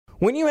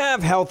When you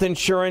have health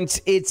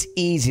insurance, it's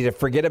easy to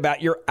forget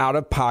about your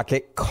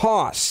out-of-pocket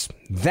costs.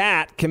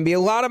 That can be a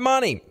lot of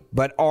money,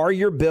 but are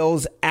your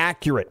bills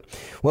accurate?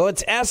 Well,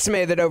 it's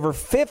estimated that over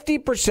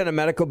 50% of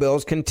medical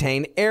bills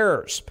contain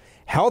errors.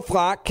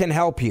 HealthLock can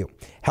help you.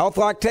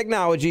 HealthLock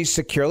technology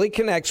securely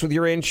connects with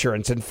your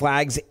insurance and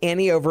flags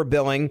any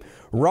overbilling,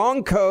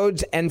 wrong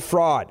codes, and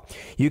fraud.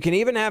 You can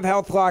even have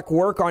HealthLock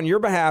work on your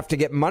behalf to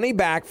get money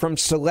back from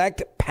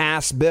select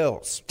past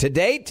bills. To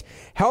date,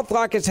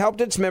 HealthLock has helped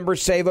its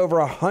members save over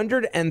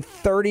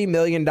 $130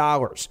 million.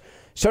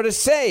 So to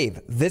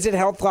save, visit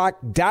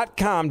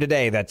healthlock.com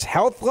today. That's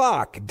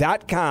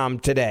healthlock.com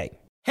today.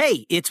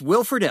 Hey, it's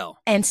Will Friedle.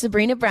 And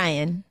Sabrina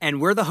Bryan.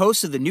 And we're the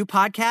hosts of the new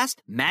podcast,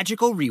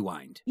 Magical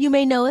Rewind. You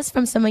may know us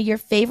from some of your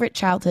favorite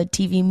childhood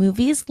TV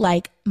movies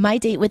like My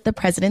Date with the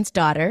President's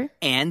Daughter.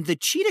 And the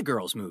Cheetah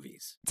Girls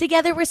movies.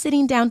 Together, we're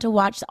sitting down to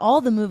watch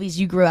all the movies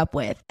you grew up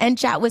with and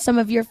chat with some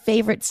of your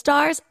favorite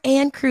stars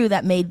and crew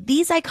that made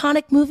these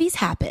iconic movies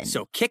happen.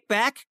 So kick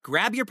back,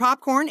 grab your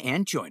popcorn,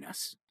 and join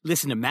us.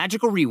 Listen to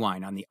Magical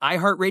Rewind on the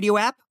iHeartRadio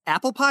app,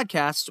 Apple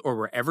Podcasts, or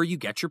wherever you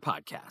get your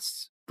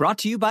podcasts. Brought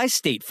to you by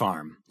State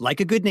Farm. Like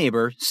a good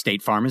neighbor,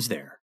 State Farm is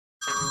there.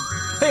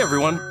 Hey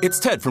everyone, it's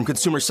Ted from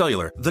Consumer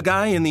Cellular, the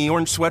guy in the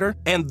orange sweater,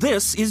 and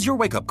this is your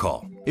wake-up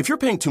call. If you're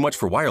paying too much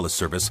for wireless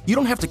service, you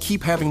don't have to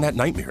keep having that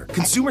nightmare.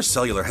 Consumer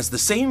Cellular has the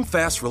same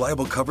fast,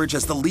 reliable coverage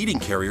as the leading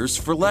carriers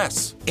for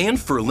less. And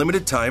for a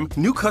limited time,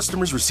 new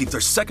customers receive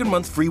their second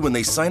month free when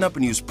they sign up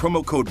and use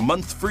promo code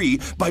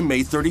MONTHFREE by May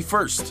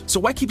 31st. So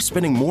why keep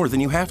spending more than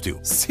you have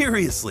to?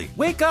 Seriously,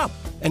 wake up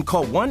and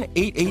call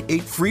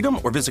 1-888-FREEDOM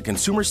or visit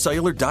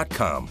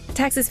consumercellular.com.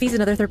 Taxes, fees,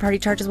 and other third-party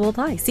charges will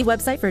apply. See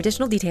website for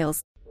additional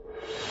details.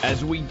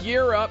 As we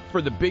gear up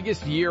for the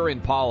biggest year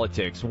in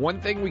politics, one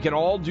thing we can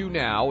all do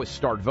now is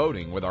start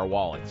voting with our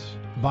wallets.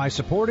 By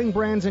supporting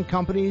brands and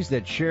companies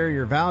that share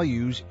your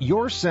values,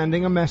 you're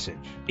sending a message.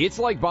 It's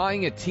like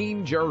buying a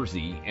team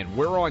jersey, and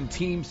we're on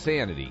Team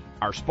Sanity.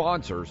 Our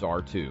sponsors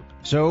are too.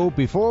 So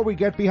before we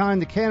get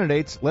behind the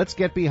candidates, let's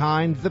get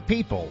behind the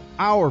people,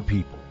 our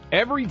people.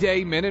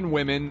 Everyday men and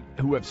women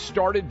who have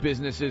started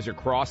businesses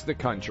across the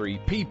country,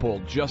 people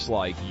just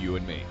like you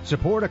and me.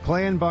 Support a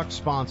Clay and Buck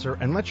sponsor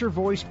and let your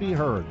voice be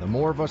heard. The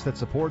more of us that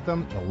support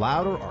them, the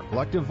louder our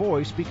collective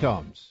voice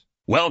becomes.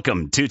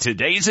 Welcome to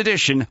today's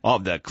edition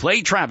of the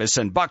Clay Travis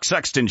and Buck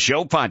Sexton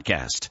Show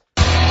podcast.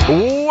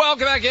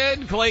 Welcome back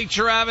in, Clay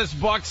Travis,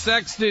 Buck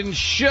Sexton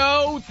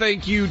Show.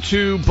 Thank you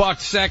to Buck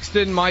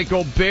Sexton,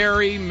 Michael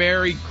Berry.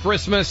 Merry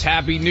Christmas,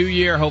 Happy New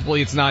Year.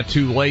 Hopefully it's not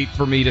too late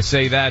for me to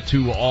say that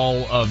to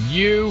all of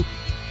you.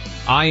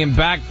 I am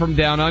back from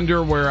down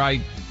under where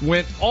I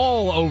went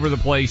all over the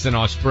place in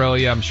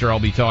Australia. I'm sure I'll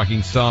be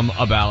talking some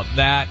about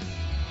that.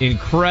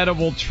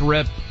 Incredible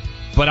trip,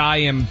 but I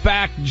am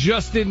back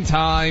just in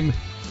time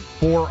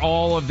for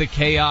all of the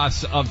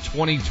chaos of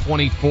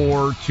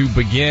 2024 to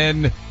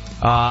begin.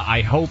 I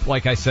hope,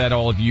 like I said,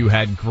 all of you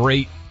had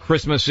great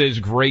Christmases,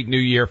 great New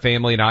Year.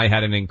 Family and I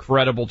had an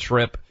incredible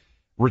trip.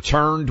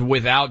 Returned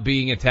without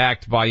being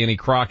attacked by any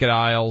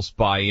crocodiles,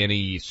 by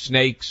any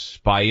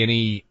snakes, by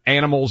any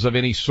animals of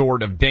any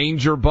sort of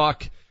danger,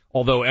 Buck.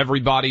 Although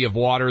every body of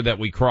water that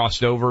we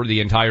crossed over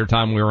the entire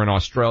time we were in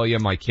Australia,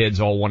 my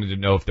kids all wanted to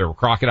know if there were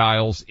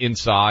crocodiles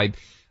inside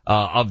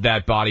of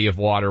that body of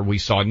water. We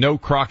saw no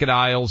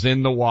crocodiles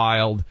in the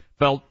wild.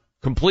 Felt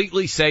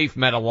completely safe,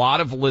 met a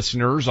lot of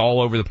listeners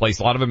all over the place,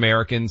 a lot of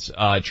Americans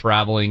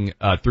traveling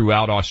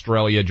throughout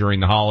Australia during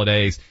the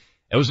holidays.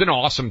 It was an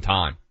awesome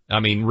time. I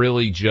mean,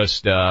 really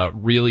just a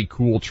really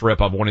cool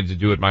trip. I've wanted to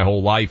do it my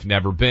whole life,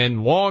 never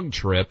been. Long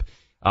trip.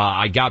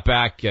 I got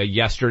back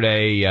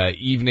yesterday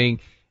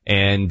evening,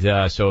 and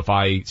so if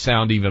I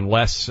sound even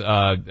less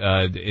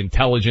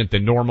intelligent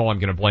than normal, I'm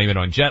going to blame it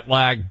on jet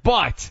lag.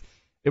 But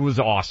it was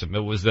awesome. It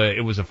was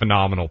a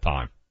phenomenal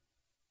time.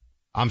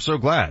 I'm so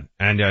glad.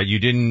 And you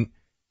didn't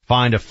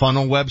find a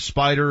funnel web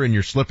spider in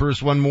your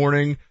slippers one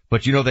morning,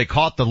 but you know they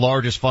caught the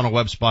largest funnel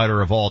web spider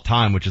of all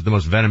time, which is the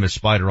most venomous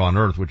spider on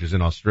Earth, which is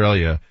in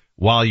Australia,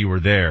 while you were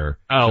there.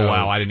 Oh, so,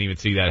 wow, I didn't even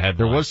see that headline.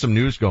 There was some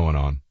news going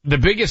on. The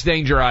biggest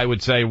danger, I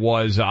would say,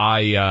 was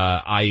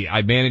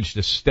I managed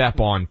to step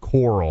on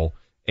coral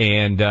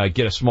and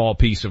get a small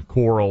piece of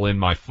coral in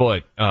my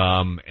foot.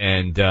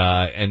 And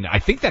I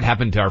think that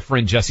happened to our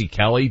friend Jesse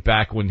Kelly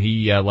back when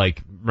he had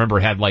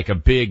a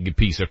big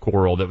piece of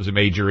coral that was a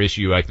major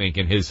issue, I think,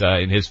 in his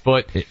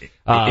foot. But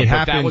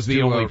that was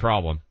the only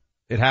problem.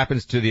 It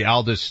happens to the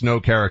Aldous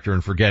Snow character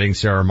in Forgetting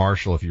Sarah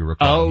Marshall, if you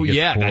recall. Oh,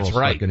 yeah, that's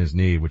right. Stuck in his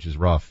knee, which is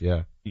rough,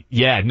 yeah.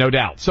 Yeah, no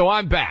doubt. So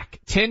I'm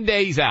back. 10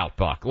 days out,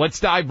 Buck. Let's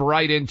dive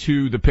right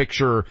into the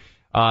picture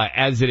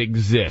as it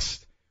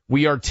exists.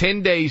 We are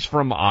 10 days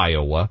from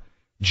Iowa.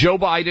 Joe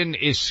Biden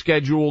is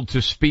scheduled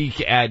to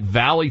speak at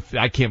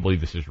I can't believe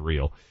this is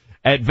real,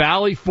 at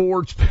Valley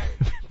Forge,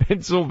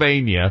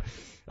 Pennsylvania,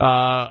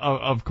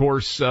 of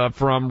course,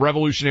 from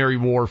Revolutionary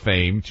War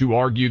fame, to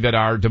argue that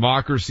our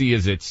democracy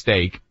is at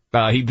stake.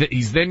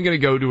 He's then going to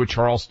go to a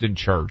Charleston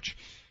church.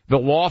 the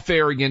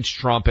lawfare against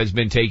Trump has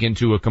been taken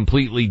to a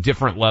completely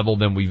different level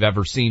than we've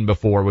ever seen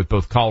before, with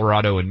both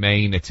Colorado and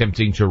Maine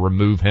attempting to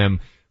remove him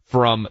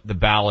from the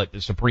ballot.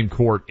 The Supreme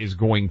Court is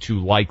going to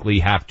likely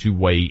have to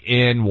weigh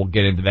in. We'll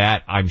get into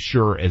that, I'm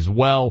sure, as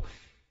well.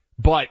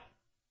 But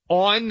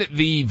on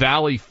the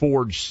Valley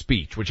Forge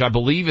speech, which I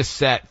believe is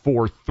set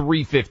for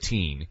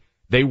 3/15,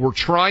 they were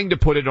trying to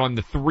put it on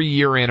the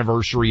 3-year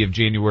anniversary of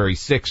January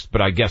 6th,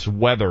 but I guess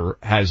weather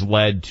has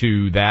led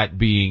to that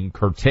being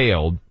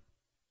curtailed.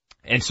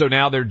 And so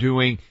now they're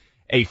doing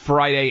a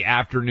Friday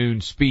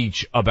afternoon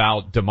speech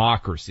about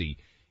democracy.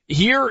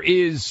 Here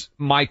is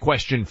my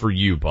question for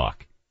you,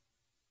 Buck.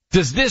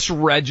 Does this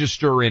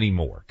register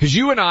anymore? Because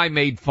you and I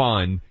made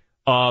fun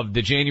of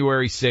the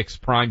January 6th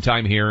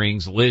primetime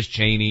hearings. Liz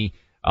Cheney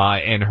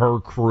and her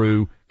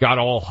crew got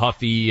all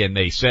huffy, and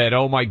they said,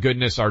 oh my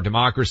goodness, our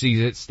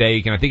democracy's at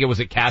stake. And I think it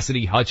was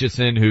Cassidy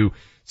Hutchinson who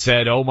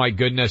said, oh my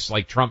goodness,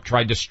 like Trump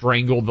tried to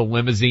strangle the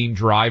limousine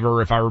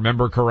driver, if I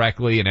remember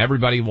correctly, and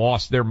everybody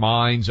lost their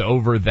minds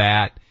over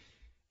that.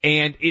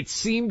 And it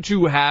seemed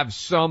to have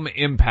some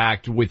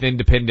impact with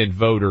independent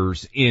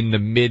voters in the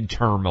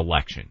midterm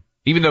election,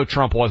 even though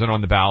Trump wasn't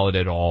on the ballot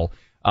at all.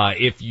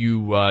 If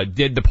you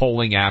did the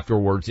polling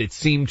afterwards, it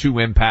seemed to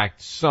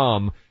impact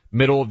some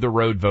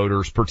middle-of-the-road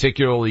voters,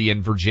 particularly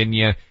in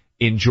Virginia,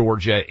 in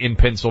Georgia, in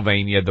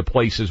Pennsylvania, the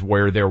places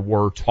where there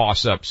were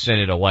toss-up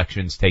Senate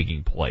elections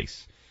taking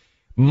place.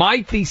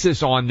 My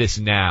thesis on this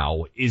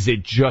now is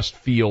it just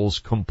feels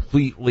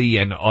completely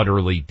and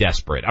utterly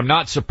desperate. I'm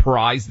not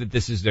surprised that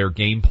this is their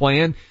game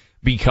plan,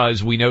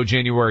 because we know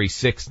January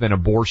 6th and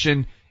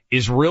abortion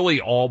is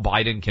really all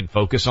Biden can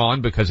focus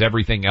on, because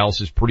everything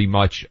else is pretty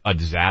much a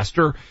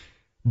disaster.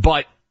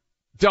 But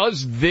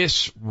does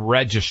this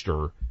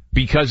register?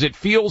 Because it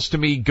feels to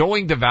me,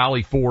 going to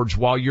Valley Forge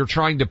while you're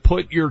trying to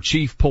put your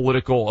chief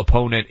political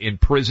opponent in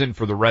prison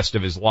for the rest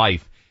of his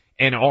life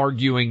and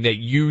arguing that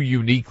you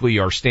uniquely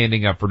are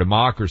standing up for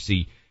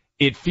democracy,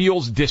 it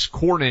feels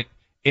discordant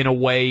in a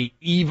way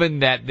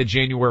even that the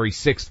January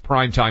 6th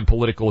primetime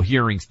political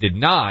hearings did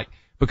not,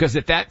 because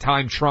at that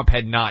time Trump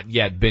had not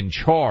yet been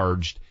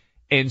charged.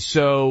 And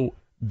so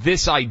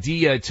this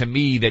idea to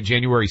me that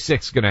January 6th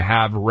is going to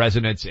have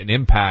resonance and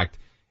impact,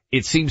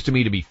 it seems to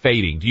me to be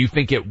fading. Do you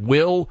think it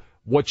will?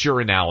 What's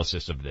your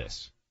analysis of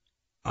this?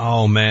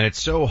 Oh man,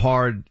 it's so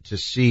hard to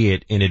see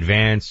it in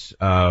advance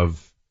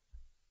of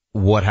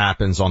what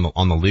happens on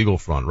the legal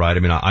front, right? I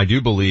mean, I do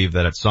believe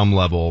that at some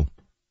level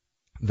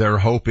they're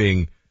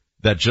hoping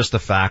that just the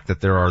fact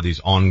that there are these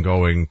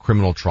ongoing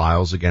criminal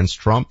trials against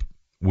Trump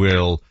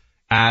will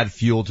add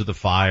fuel to the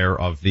fire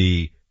of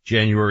the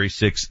January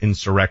 6th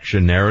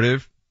insurrection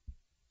narrative.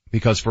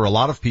 Because for a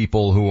lot of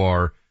people who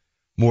are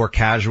more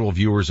casual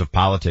viewers of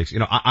politics,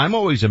 I'm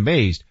always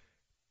amazed.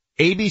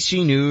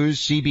 ABC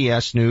News,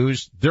 CBS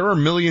News, there are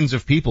millions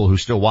of people who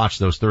still watch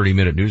those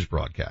 30-minute news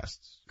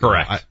broadcasts.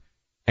 Correct.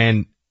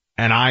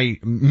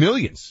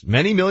 Millions,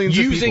 many millions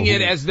of people. Using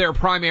it as their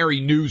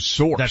primary news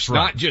source. That's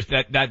right. Not just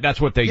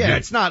that's what they do. Yeah,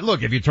 it's not,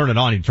 look, if you turn it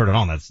on, you turn it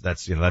on.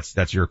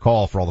 That's your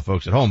call for all the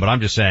folks at home. But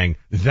I'm just saying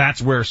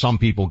that's where some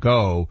people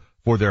go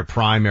for their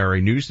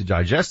primary news to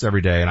digest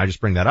every day. And I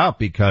just bring that up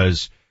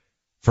because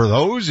for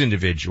those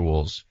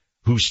individuals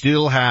who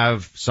still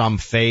have some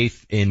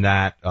faith in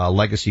that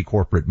legacy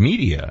corporate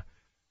media,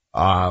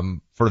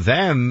 for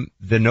them,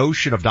 the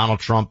notion of Donald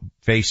Trump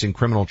facing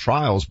criminal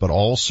trials, but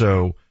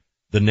also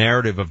the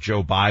narrative of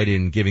Joe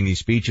Biden giving these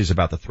speeches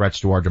about the threats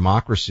to our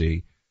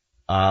democracy,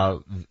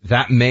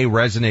 that may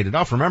resonate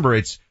enough.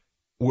 Remember,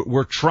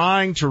 we're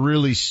trying to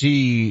really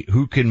see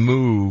who can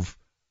move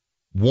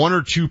 1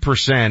 or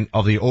 2%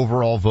 of the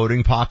overall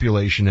voting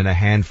population in a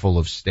handful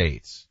of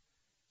states.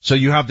 So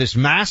you have this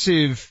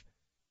massive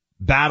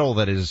battle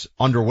that is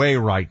underway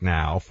right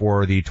now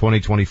for the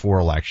 2024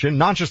 election,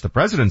 not just the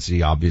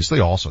presidency, obviously,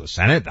 also the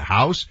Senate, the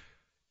House.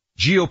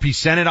 GOP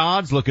Senate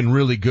odds looking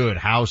really good.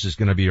 House is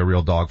going to be a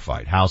real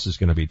dogfight. House is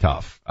going to be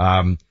tough.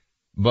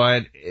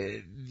 But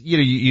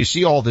you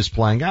see all this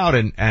playing out,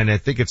 and I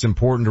think it's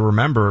important to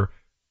remember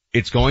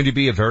it's going to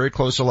be a very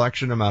close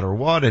election no matter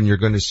what, and you're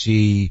going to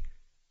see,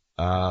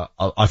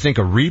 I think,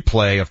 a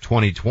replay of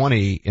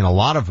 2020 in a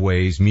lot of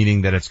ways,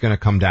 meaning that it's going to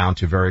come down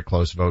to very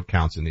close vote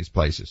counts in these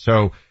places.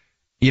 So,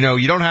 you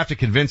don't have to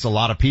convince a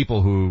lot of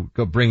people who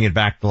go bring it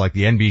back to like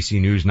the NBC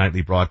News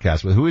nightly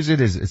broadcast. Who is it?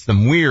 It's the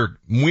Muir.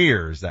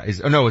 It's not. That's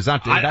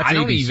I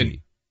don't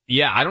ABC.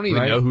 I don't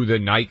even know who the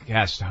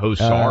nightcast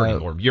hosts are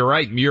anymore. You're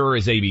right. Muir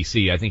is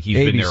ABC. I think he's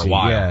been there a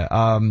while.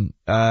 Yeah.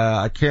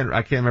 I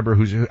can't remember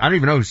I don't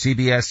even know who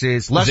CBS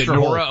is. Lester Holt.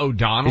 Nora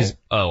O'Donnell?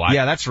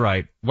 Yeah, that's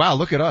right. Wow,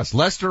 look at us.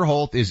 Lester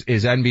Holt is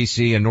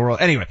NBC and Nora.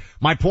 Anyway,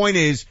 my point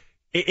is,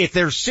 if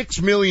there's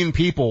 6 million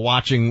people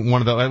watching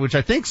one of the, which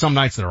I think some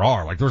nights there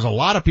are, like there's a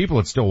lot of people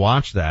that still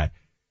watch that.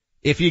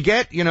 If you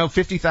get,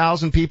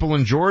 50,000 people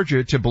in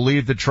Georgia to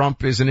believe that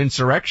Trump is an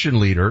insurrection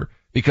leader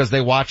because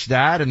they watch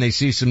that and they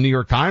see some New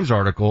York Times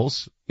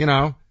articles,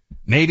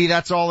 maybe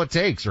that's all it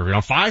takes,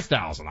 or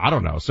 5,000. I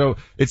don't know. So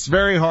it's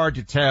very hard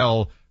to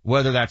tell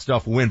whether that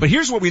stuff will win. But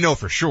here's what we know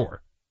for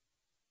sure.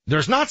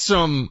 There's not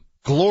some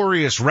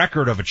glorious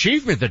record of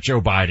achievement that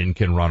Joe Biden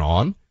can run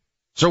on.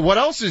 So what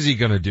else is he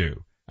going to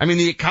do? I mean,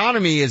 the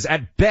economy is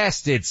at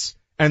best,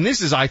 and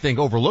this is, I think,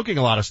 overlooking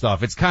a lot of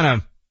stuff. It's kind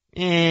of,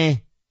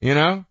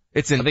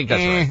 it's an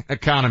right.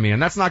 Economy,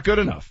 and that's not good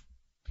enough.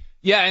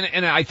 Yeah,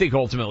 and I think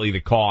ultimately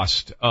the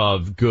cost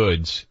of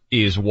goods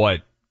is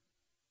what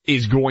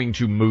is going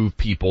to move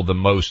people the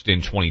most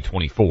in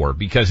 2024.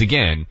 Because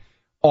again,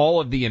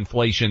 all of the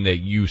inflation that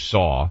you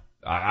saw,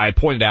 I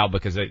pointed out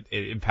because it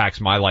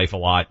impacts my life a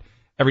lot.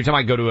 Every time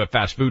I go to a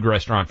fast food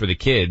restaurant for the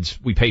kids,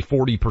 we pay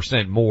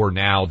 40% more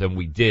now than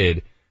we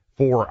did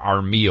for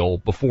our meal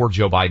before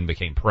Joe Biden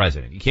became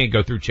president. You can't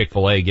go through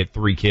Chick-fil-A, get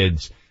 3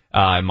 kids,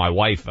 and my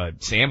wife,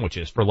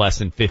 sandwiches for less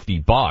than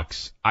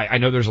 $50. I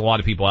know there's a lot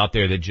of people out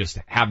there that just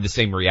have the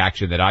same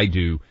reaction that I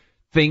do.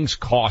 Things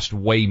cost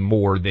way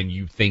more than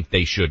you think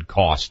they should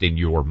cost in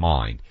your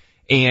mind.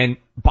 And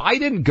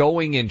Biden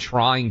going and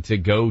trying to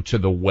go to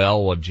the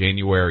well of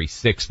January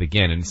 6th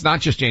again, and it's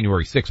not just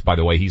January 6th, by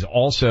the way, he's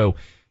also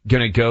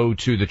going to go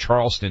to the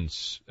Charleston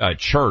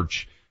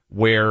church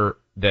where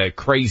the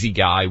crazy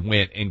guy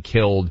went and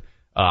killed,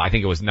 I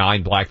think it was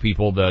 9 black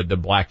people, the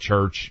black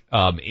church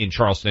in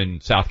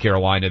Charleston, South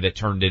Carolina, that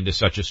turned into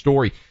such a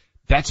story.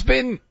 That's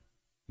been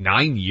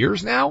 9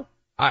 years now.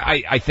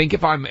 I think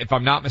if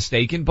I'm not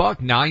mistaken,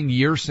 Buck, 9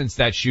 years since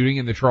that shooting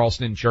in the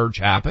Charleston church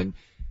happened.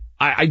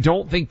 I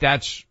don't think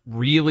that's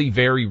really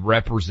very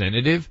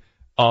representative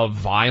of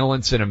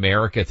violence in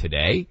America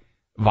today.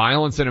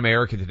 Violence in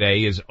America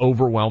today is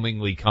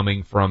overwhelmingly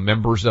coming from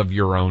members of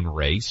your own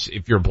race.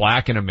 If you're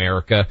black in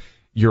America,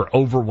 you're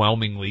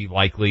overwhelmingly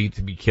likely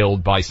to be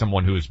killed by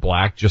someone who is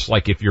black, just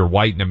like if you're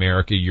white in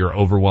America, you're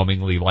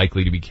overwhelmingly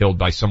likely to be killed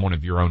by someone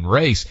of your own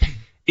race.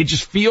 It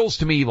just feels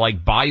to me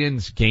like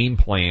Biden's game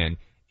plan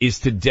is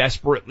to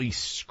desperately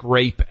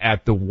scrape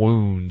at the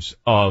wounds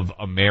of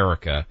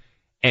America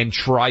and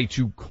try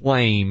to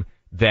claim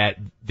that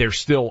they're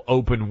still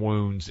open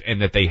wounds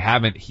and that they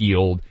haven't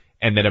healed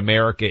and that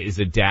America is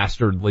a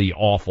dastardly,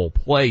 awful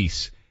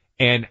place.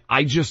 And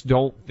I just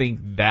don't think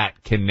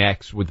that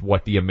connects with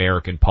what the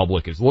American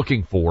public is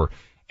looking for.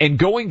 And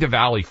going to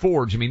Valley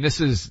Forge, I mean, this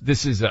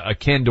is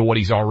akin to what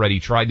he's already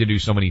tried to do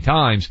so many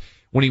times.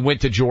 When he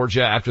went to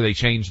Georgia after they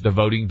changed the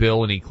voting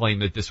bill and he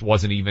claimed that this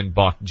wasn't even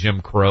Buck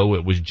Jim Crow,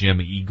 it was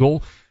Jim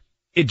Eagle.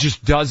 It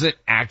just doesn't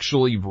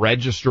actually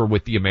register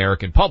with the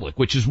American public,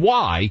 which is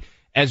why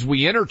as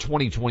we enter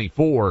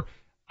 2024,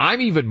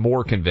 I'm even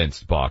more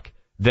convinced, Buck,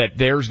 that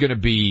there's going to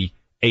be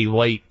a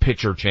late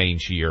pitcher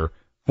change here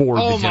for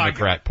the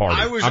Democrat Party.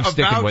 I was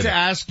about to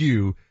ask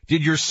you,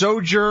 did your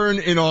sojourn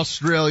in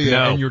Australia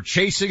and your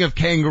chasing of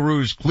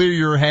kangaroos clear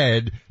your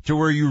head to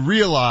where you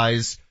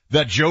realize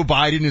that Joe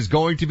Biden is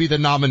going to be the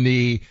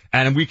nominee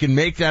and we can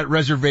make that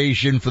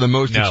reservation for the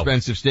most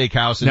expensive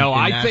steakhouse in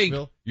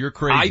Nashville? You're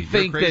crazy. I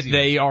think that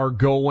they are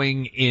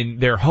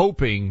they're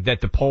hoping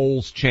that the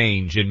polls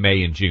change in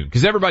May and June.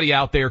 Because everybody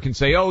out there can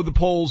say, oh, the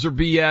polls are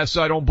BS,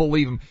 I don't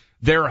believe them.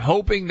 They're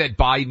hoping that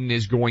Biden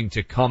is going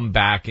to come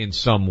back in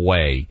some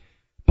way.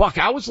 Buck,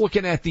 I was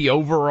looking at the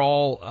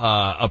overall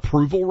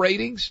approval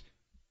ratings.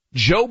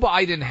 Joe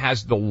Biden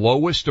has the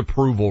lowest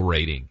approval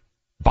rating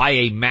by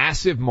a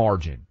massive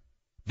margin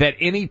that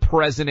any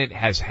president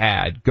has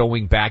had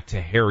going back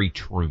to Harry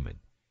Truman.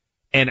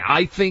 And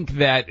I think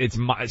that it's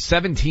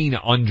 17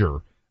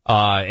 under,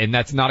 and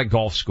that's not a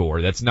golf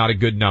score. That's not a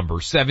good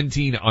number.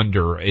 17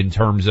 under in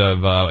terms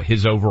of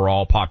his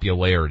overall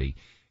popularity.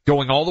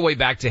 Going all the way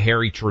back to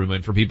Harry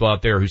Truman, for people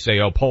out there who say,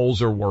 oh,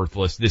 polls are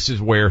worthless, this is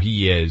where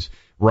he is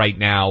right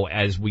now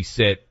as we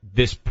sit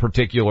this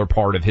particular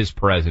part of his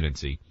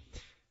presidency.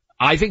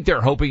 I think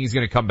they're hoping he's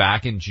going to come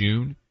back in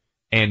June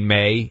and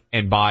May,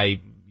 and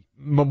by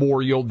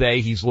Memorial Day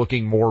he's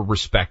looking more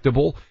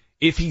respectable.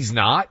 If he's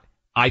not,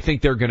 I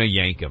think they're going to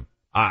yank him.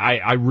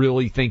 I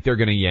really think they're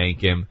going to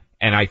yank him,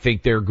 and I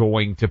think they're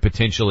going to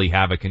potentially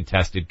have a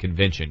contested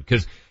convention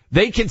because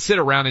they can sit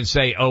around and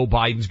say, oh,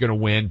 Biden's going to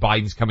win,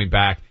 Biden's coming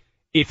back.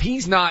 If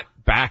he's not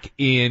back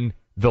in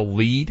the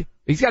lead,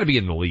 he's got to be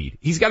in the lead.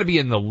 He's got to be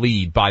in the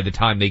lead by the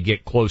time they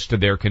get close to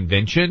their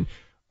convention,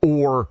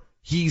 or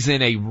he's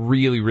in a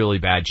really, really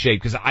bad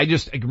shape. Because I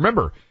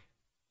remember,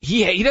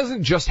 he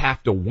doesn't just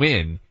have to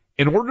win.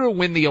 In order to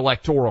win the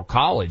Electoral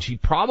College, he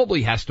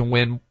probably has to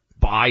win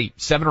by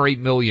 7 or 8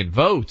 million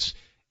votes.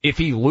 If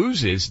he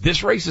loses,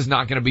 this race is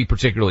not going to be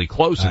particularly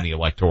close in the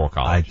Electoral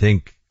College.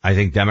 I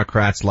think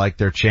Democrats like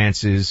their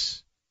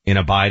chances in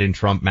a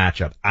Biden-Trump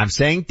matchup. I'm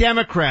saying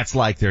Democrats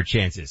like their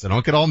chances. So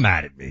don't get all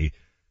mad at me,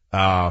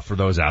 for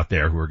those out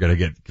there who are going to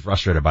get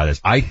frustrated by this.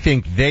 I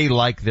think they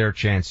like their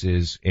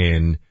chances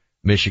in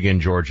Michigan,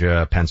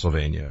 Georgia,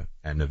 Pennsylvania,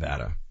 and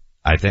Nevada.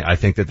 I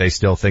think that they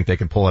still think they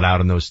can pull it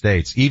out in those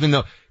states, even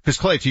though, because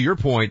Clay, to your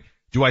point,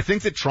 do I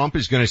think that Trump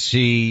is going to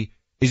see,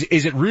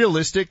 is it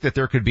realistic that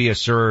there could be a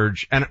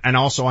surge? And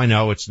also I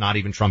know it's not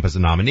even Trump as a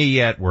nominee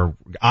yet.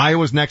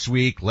 Iowa's next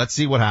week. Let's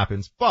see what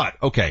happens. But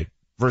okay,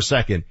 for a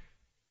second,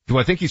 do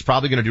I think he's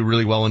probably going to do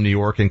really well in New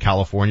York and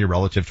California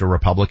relative to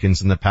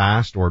Republicans in the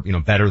past, or,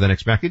 better than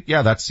expected?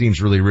 Yeah, that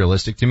seems really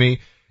realistic to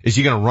me. Is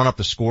he going to run up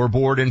the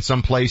scoreboard in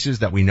some places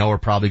that we know are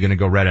probably going to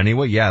go red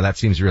anyway? Yeah, that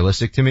seems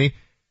realistic to me.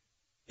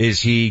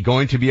 Is he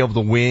going to be able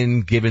to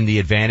win given the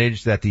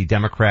advantage that the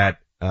Democrat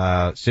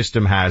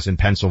system has in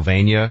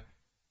Pennsylvania?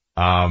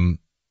 I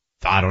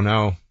don't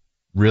know.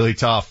 Really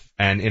tough.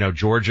 And,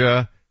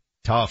 Georgia,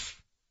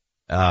 tough.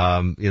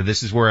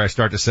 This is where I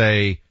start to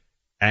say,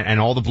 and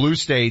all the blue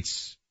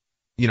states,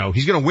 he's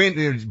going to win.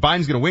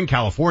 Biden's going to win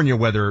California,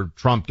 whether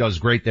Trump does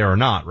great there or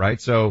not,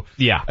 right? So,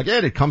 yeah,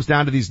 again, it comes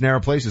down to these narrow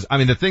places. I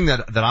mean, the thing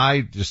that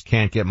I just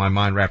can't get my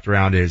mind wrapped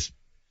around is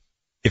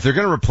if they're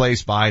going to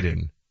replace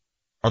Biden,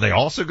 are they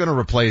also going to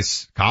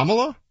replace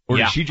Kamala? Or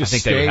does she just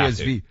stay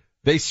as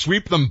they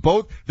sweep them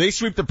both? They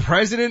sweep the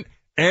president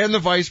and the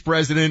vice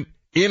president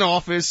in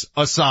office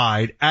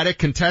aside at a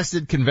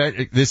contested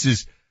convention.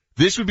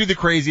 This would be the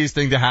craziest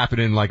thing to happen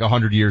in like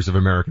 100 years of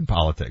American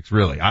politics,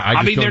 really.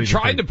 I mean, they're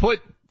trying to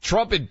put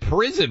Trump in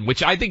prison,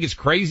 which I think is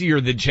crazier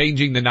than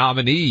changing the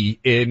nominee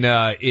and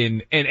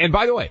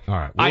by the way, all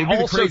right. Well, I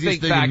also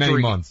think in many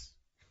months.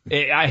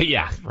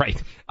 Yeah,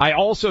 right. I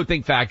also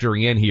think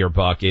factoring in here,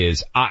 Buck,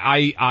 is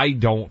I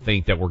don't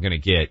think that we're going to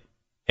get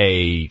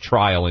a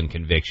trial and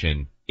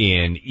conviction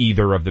in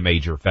either of the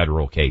major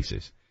federal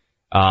cases.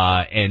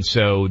 And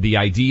so the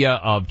idea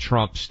of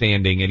Trump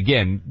standing, and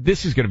again,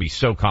 this is going to be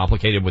so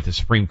complicated with the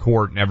Supreme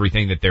Court and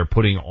everything that they're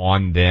putting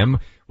on them,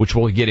 which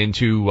we'll get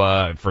into,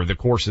 for the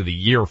course of the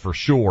year for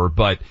sure.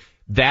 But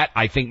that,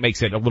 I think,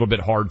 makes it a little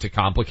bit hard to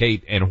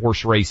complicate and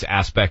horse race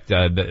aspect,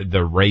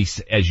 the race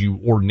as you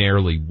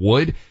ordinarily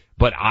would.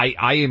 But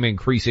I am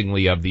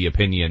increasingly of the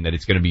opinion that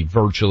it's going to be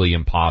virtually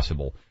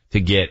impossible to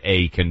get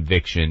a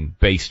conviction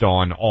based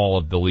on all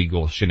of the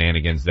legal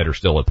shenanigans that are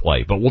still at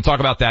play. But we'll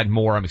talk about that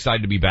more. I'm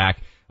excited to be back.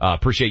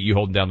 Appreciate you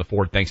holding down the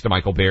fort. Thanks to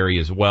Michael Berry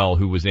as well,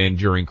 who was in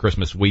during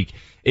Christmas week.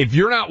 If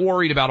you're not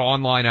worried about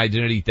online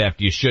identity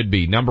theft, you should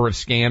be. Number of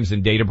scams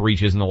and data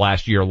breaches in the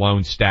last year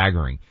alone,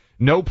 staggering.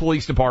 No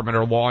police department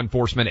or law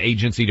enforcement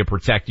agency to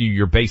protect you.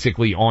 You're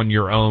basically on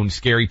your own.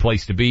 Scary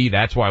place to be.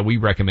 That's why we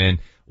recommend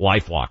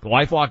LifeLock.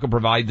 LifeLock will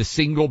provide the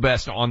single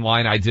best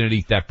online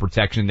identity theft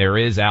protection there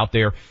is out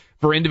there.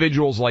 For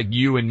individuals like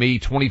you and me,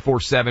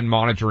 24/7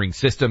 monitoring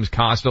systems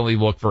constantly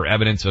look for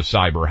evidence of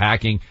cyber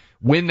hacking.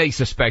 When they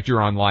suspect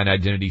your online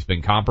identity's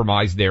been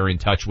compromised, they're in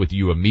touch with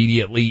you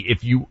immediately.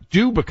 If you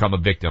do become a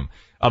victim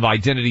of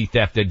identity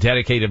theft, a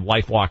dedicated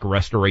LifeLock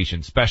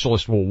restoration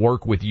specialist will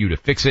work with you to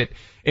fix it.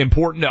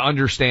 Important to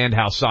understand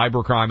how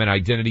cybercrime and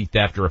identity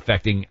theft are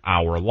affecting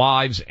our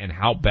lives and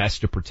how best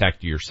to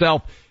protect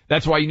yourself.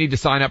 That's why you need to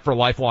sign up for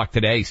LifeLock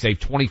today. Save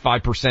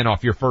 25%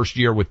 off your first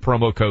year with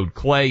promo code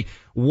CLAY.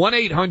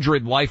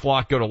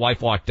 1-800-LifeLock. Go to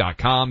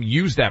LifeLock.com.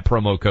 Use that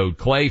promo code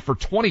CLAY for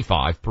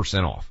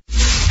 25% off.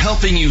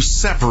 Helping you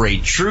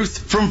separate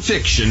truth from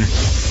fiction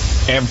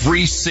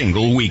every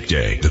single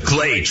weekday. The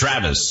Clay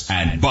Travis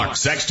and Buck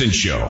Sexton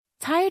Show.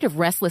 Tired of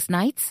restless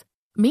nights?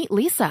 Meet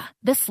Lisa,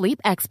 the sleep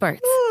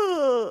experts.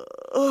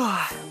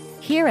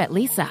 Here at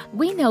Lisa,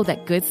 we know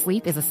that good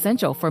sleep is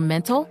essential for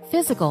mental,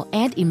 physical,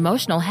 and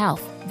emotional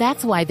health.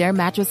 That's why their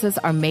mattresses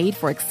are made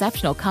for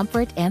exceptional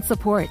comfort and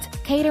support,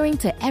 catering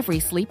to every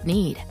sleep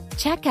need.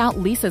 Check out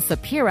Lisa's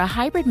Sapira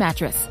Hybrid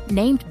Mattress,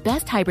 named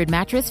Best Hybrid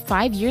Mattress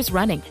 5 years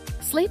running.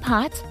 Sleep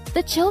hot?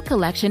 The Chill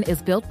Collection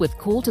is built with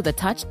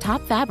cool-to-the-touch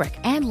top fabric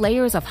and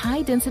layers of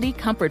high-density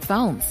comfort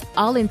foams,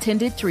 all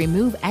intended to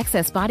remove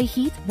excess body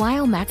heat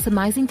while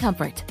maximizing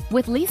comfort.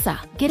 With Lisa,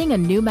 getting a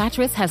new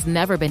mattress has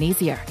never been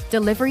easier.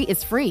 Delivery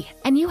is free,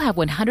 and you have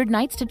 100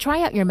 nights to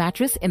try out your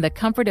mattress in the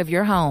comfort of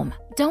your home.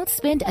 Don't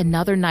spend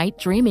another night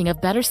dreaming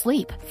of better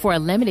sleep. For a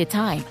limited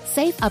time,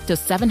 save up to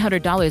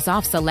 $700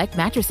 off select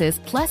mattresses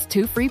plus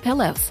 2 free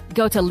pillows.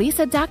 Go to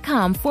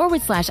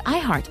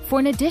lisa.com/iHeart for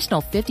an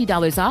additional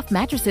 $50 off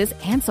mattresses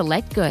and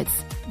select goods.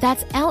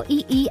 That's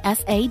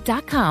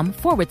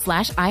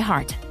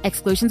LEESA.com/iHeart.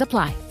 Exclusions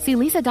apply. See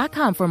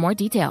lisa.com for more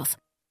details.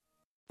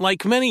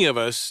 Like many of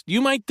us,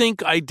 you might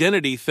think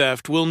identity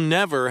theft will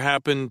never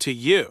happen to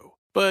you.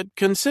 But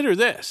consider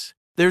this.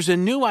 There's a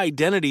new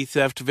identity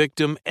theft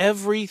victim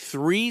every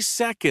 3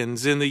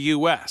 seconds in the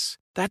U.S.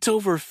 That's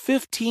over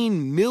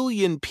 15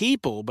 million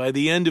people by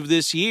the end of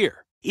this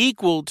year,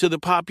 equal to the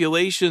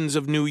populations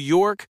of New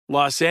York,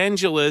 Los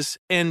Angeles,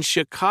 and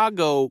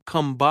Chicago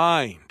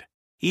combined.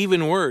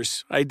 Even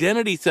worse,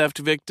 identity theft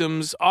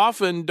victims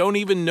often don't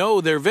even know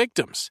they're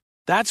victims.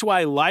 That's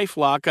why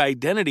LifeLock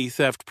Identity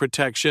Theft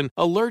Protection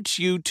alerts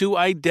you to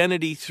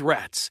identity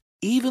threats,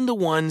 even the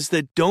ones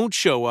that don't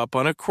show up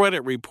on a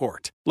credit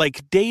report,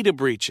 like data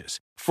breaches,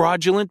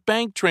 fraudulent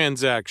bank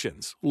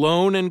transactions,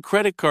 loan and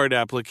credit card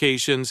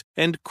applications,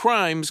 and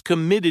crimes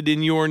committed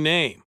in your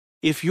name.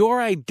 If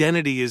your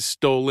identity is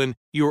stolen,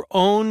 your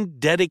own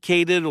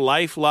dedicated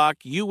LifeLock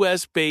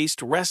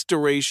U.S.-based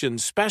restoration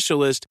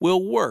specialist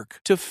will work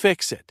to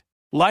fix it.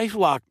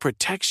 LifeLock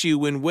protects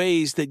you in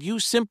ways that you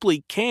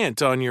simply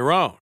can't on your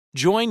own.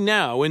 Join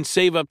now and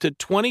save up to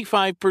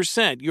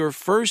 25% your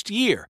first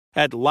year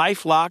at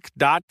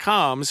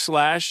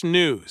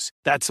LifeLock.com/news.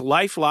 That's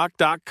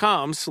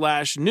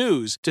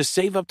LifeLock.com/news to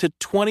save up to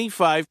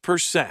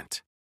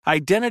 25%.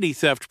 Identity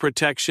theft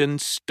protection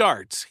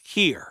starts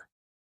here.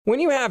 When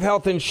you have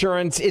health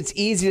insurance, it's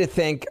easy to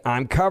think,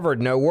 I'm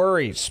covered, no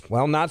worries.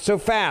 Well, not so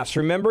fast.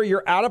 Remember,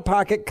 your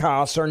out-of-pocket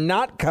costs are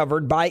not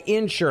covered by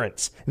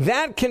insurance.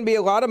 That can be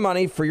a lot of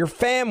money for your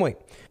family.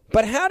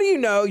 But how do you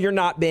know you're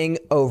not being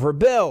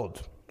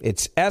overbilled?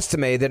 It's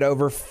estimated that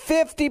over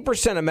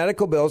 50% of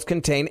medical bills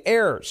contain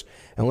errors.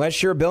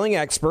 Unless you're a billing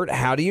expert,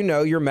 how do you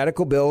know your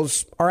medical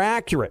bills are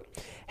accurate?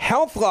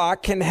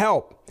 HealthLock can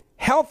help.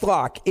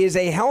 HealthLock is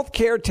a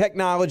healthcare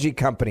technology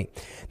company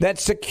that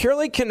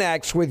securely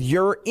connects with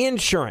your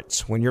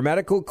insurance. When your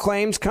medical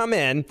claims come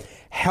in,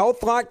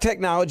 HealthLock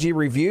technology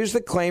reviews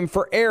the claim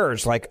for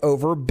errors like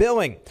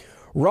overbilling,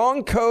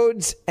 wrong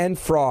codes, and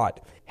fraud.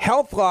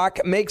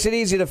 HealthLock makes it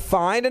easy to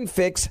find and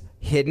fix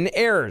hidden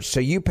errors, so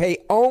you pay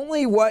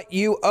only what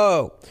you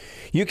owe.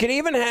 You can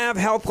even have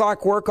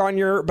HealthLock work on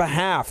your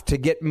behalf to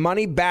get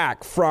money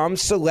back from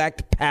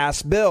select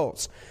past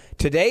bills.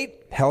 To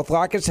date,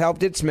 HealthLock has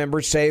helped its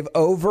members save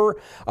over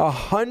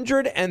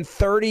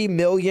 $130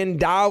 million.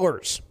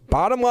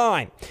 Bottom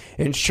line,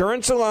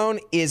 insurance alone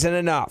isn't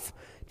enough.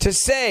 To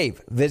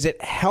save, visit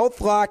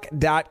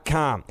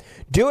healthlock.com.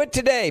 Do it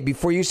today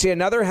before you see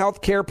another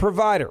healthcare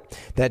provider.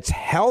 That's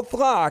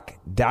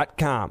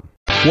healthlock.com.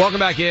 Welcome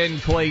back in,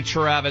 Clay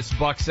Travis,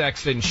 Buck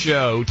Sexton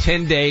Show.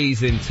 10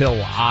 days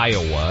until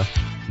Iowa.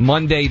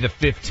 Monday the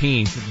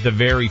 15th, the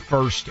very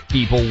first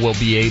people will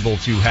be able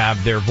to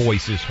have their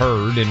voices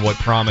heard in what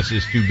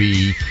promises to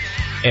be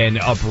an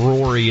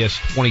uproarious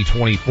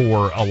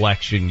 2024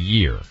 election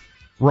year.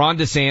 Ron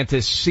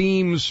DeSantis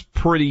seems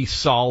pretty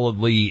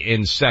solidly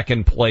in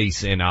second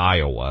place in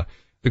Iowa.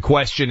 The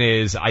question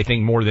is, I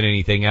think more than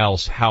anything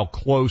else, how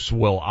close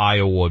will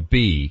Iowa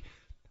be?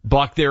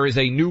 Buck, there is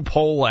a new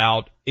poll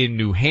out in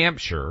New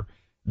Hampshire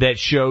that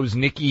shows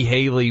Nikki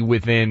Haley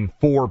within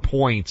 4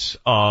 points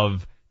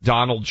of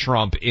Donald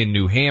Trump in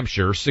New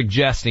Hampshire,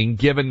 suggesting,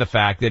 given the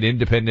fact that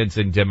independents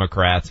and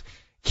Democrats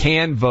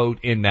can vote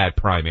in that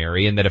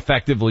primary and that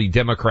effectively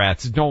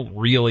Democrats don't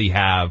really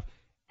have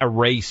a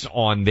race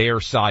on their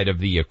side of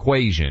the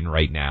equation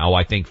right now.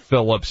 I think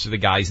Phillips, the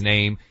guy's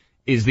name,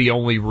 is the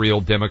only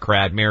real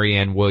Democrat.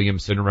 Marianne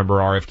Williamson, remember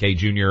RFK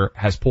Jr.,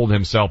 has pulled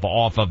himself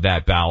off of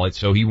that ballot,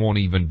 so he won't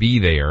even be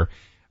there.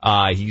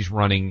 He's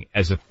running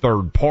as a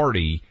third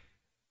party.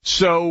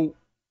 So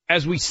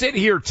as we sit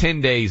here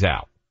 10 days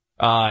out,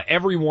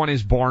 everyone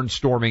is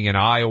barnstorming in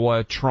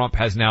Iowa. Trump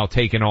has now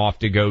taken off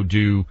to go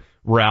do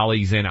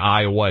rallies in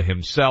Iowa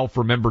himself.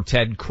 Remember,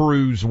 Ted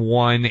Cruz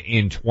won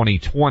in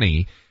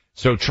 2020,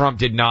 so Trump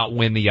did not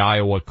win the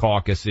Iowa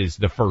caucuses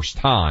the first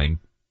time.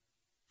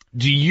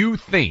 Do you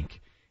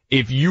think,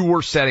 if you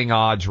were setting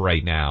odds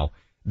right now,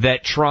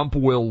 that Trump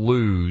will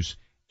lose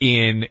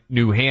in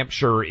New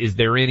Hampshire? Is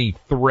there any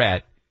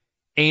threat?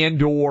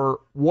 And or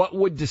what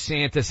would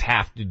DeSantis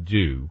have to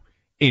do,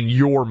 in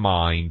your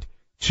mind,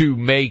 to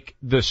make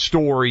the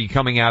story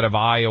coming out of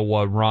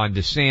Iowa Ron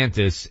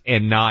DeSantis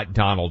and not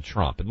Donald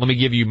Trump? And let me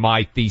give you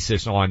my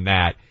thesis on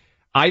that.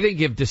 I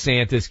think if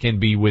DeSantis can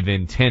be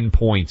within 10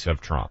 points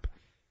of Trump,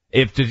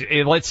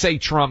 let's say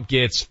Trump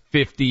gets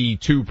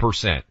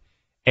 52%,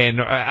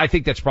 and I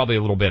think that's probably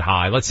a little bit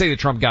high. Let's say that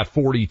Trump got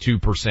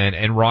 42%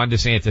 and Ron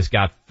DeSantis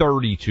got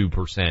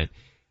 32%.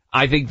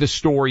 I think the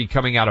story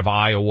coming out of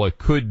Iowa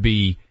could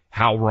be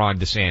how Ron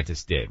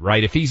DeSantis did,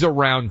 right? If he's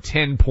around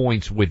 10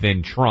 points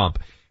within Trump,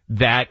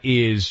 that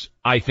is,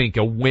 I think,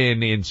 a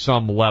win in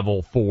some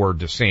level for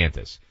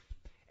DeSantis.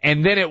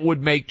 And then it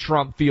would make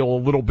Trump feel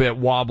a little bit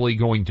wobbly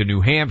going to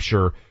New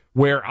Hampshire,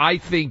 where I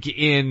think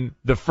in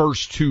the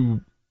first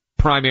two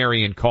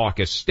primary and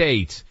caucus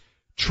states,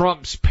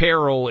 Trump's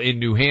peril in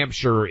New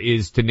Hampshire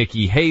is to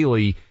Nikki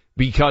Haley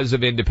because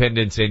of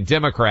independents and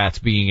Democrats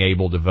being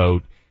able to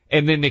vote.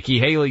 And then Nikki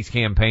Haley's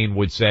campaign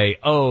would say,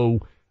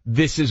 oh,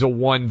 this is a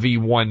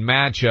 1v1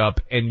 matchup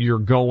and you're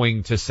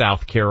going to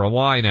South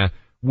Carolina,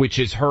 which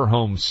is her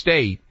home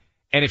state.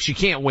 And if she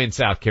can't win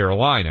South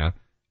Carolina,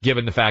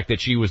 given the fact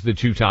that she was the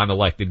two-time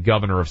elected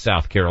governor of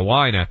South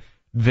Carolina,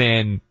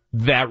 then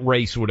that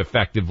race would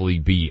effectively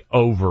be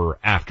over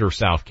after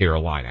South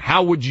Carolina.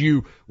 What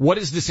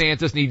does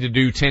DeSantis need to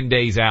do 10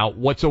 days out?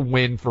 What's a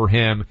win for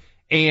him?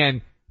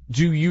 And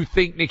do you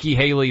think Nikki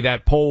Haley,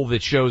 that poll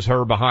that shows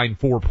her behind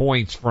 4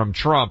 points from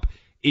Trump,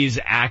 is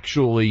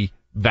actually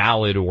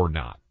valid or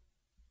not?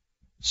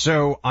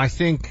 So I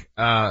think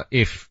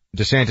if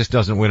DeSantis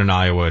doesn't win in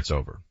Iowa, it's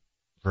over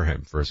for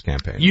him, for his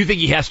campaign. You think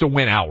he has to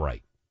win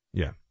outright?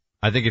 Yeah.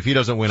 I think if he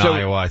doesn't win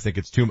Iowa, I think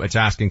it's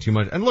asking too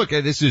much. And look,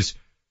 this is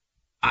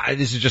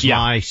just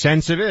my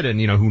sense of it, and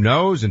who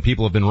knows, and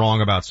people have been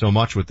wrong about so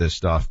much with this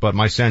stuff, but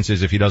my sense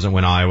is if he doesn't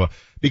win Iowa,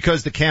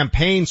 because the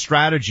campaign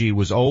strategy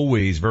was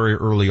always very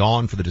early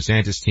on for the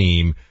DeSantis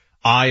team,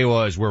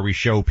 Iowa is where we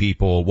show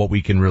people what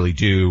we can really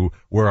do,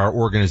 where our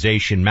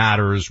organization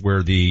matters,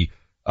 where the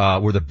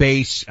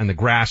base and the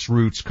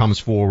grassroots comes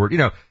forward.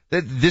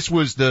 This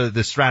was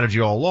the strategy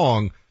all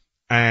along,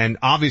 and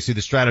obviously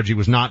the strategy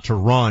was not to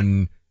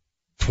run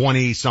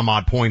 20 some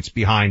odd points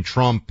behind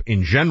Trump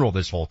in general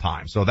this whole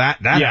time. So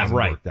that hasn't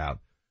worked out.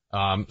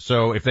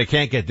 So if they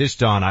can't get this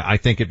done, I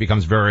think it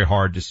becomes very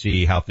hard to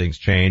see how things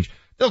change.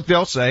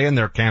 They'll say in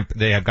their camp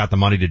they have got the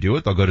money to do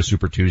it. They'll go to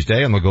Super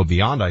Tuesday and they'll go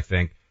beyond, I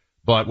think.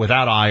 But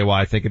without Iowa,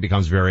 I think it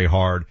becomes very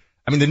hard.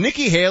 I mean, the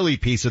Nikki Haley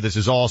piece of this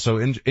is also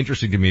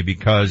interesting to me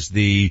because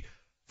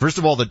first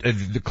of all,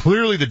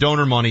 clearly the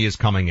donor money is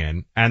coming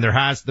in, and there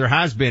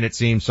has been, it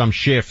seems, some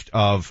shift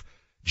of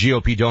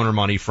GOP donor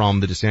money from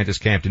the DeSantis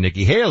camp to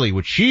Nikki Haley,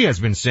 which she has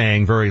been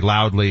saying very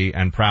loudly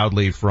and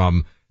proudly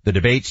from the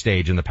debate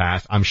stage in the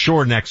past. I'm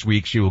sure next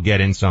week she will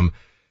get in some,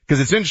 because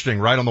it's interesting,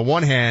 right? On the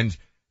one hand,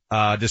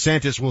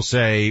 DeSantis will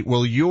say,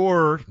 well,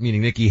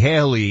 meaning Nikki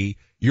Haley,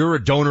 you're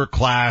a donor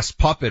class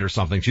puppet or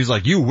something. She's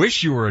like, you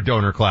wish you were a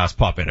donor class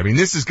puppet. I mean,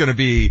 this is going to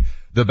be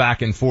the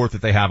back and forth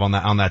that they have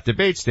on that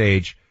debate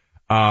stage.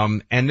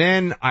 And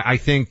then I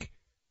think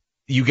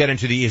you get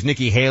into is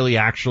Nikki Haley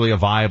actually a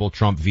viable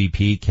Trump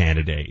VP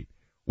candidate?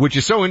 Which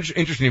is so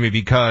interesting to me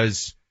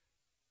because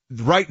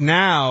right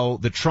now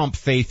the Trump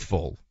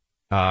faithful,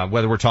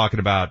 whether we're talking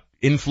about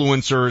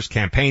influencers,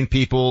 campaign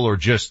people, or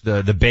just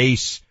the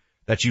base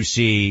that you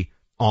see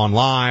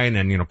online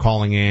and,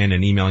 calling in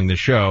and emailing the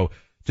show,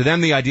 to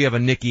them the idea of a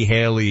Nikki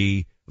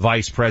Haley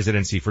vice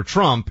presidency for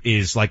Trump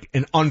is like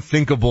an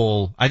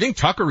unthinkable. I think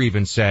Tucker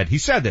even said, he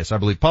said this, I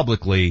believe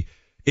publicly,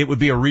 it would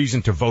be a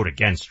reason to vote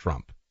against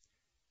Trump.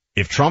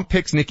 If Trump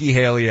picks Nikki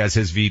Haley as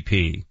his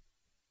VP,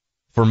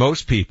 for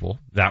most people,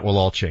 that will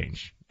all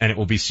change. And it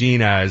will be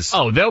seen as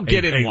they'll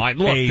get in line.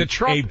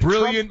 Look, a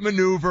brilliant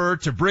maneuver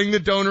to bring the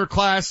donor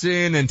class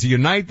in and to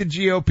unite the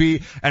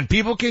GOP. And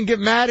people can get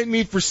mad at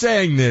me for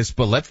saying this,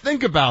 but let's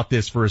think about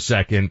this for a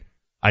second.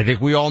 I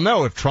think we all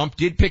know if Trump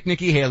did pick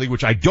Nikki Haley,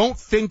 which I don't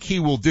think he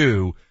will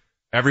do,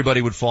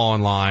 everybody would fall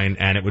in line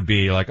and it would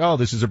be like, oh,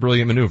 this is a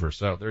brilliant maneuver.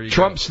 So there you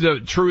go.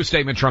 The truest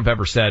statement Trump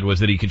ever said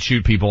was that he could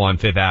shoot people on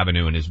Fifth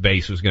Avenue and his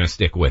base was going to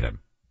stick with him.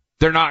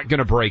 They're not going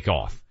to break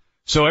off.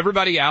 So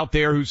everybody out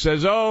there who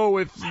says, oh,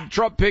 if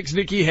Trump picks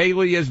Nikki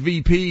Haley as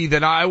VP,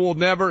 then I will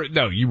never.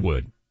 No, you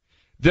would.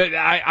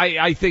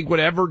 I think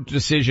whatever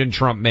decision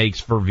Trump makes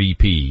for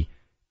VP,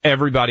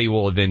 everybody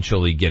will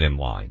eventually get in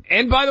line.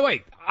 And by the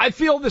way, I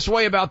feel this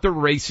way about the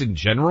race in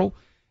general.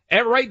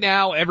 Right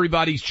now,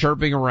 everybody's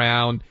chirping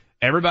around.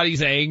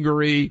 Everybody's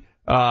angry,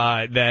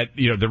 that,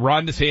 the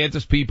Ron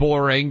DeSantis people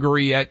are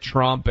angry at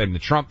Trump and the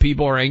Trump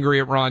people are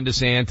angry at Ron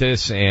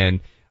DeSantis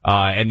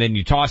and then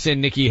you toss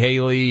in Nikki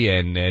Haley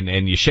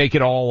and you shake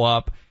it all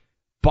up.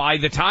 By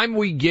the time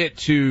we get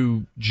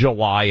to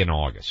July and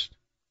August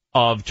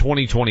of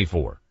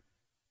 2024,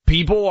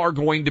 people are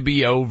going to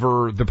be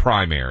over the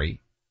primary.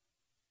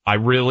 I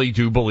really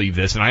do believe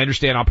this, and I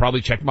understand I'll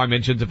probably check my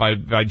mentions if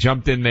I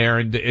jumped in there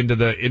into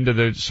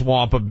the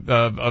swamp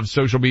of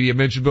social media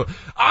mentions, but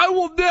I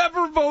will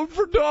never vote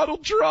for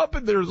Donald Trump,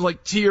 and there's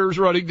like tears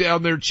running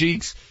down their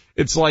cheeks.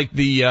 It's like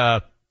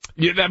one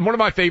of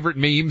my favorite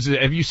memes.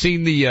 Have you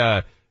seen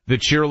the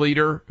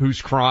cheerleader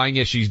who's crying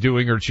as she's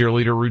doing her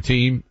cheerleader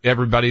routine?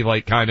 Everybody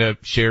kind of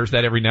shares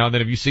that every now and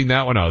then. Have you seen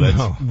that one? Oh,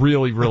 that's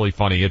really, really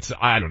funny. It's,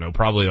 I don't know,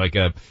 probably like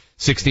a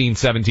 16,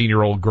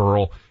 17-year-old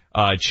girl,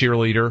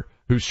 cheerleader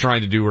who's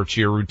trying to do her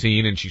cheer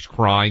routine and she's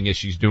crying as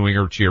she's doing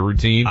her cheer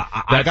routine.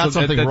 I got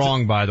something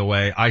wrong, by the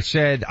way. I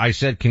said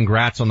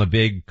congrats on the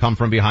big come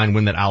from behind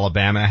win that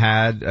Alabama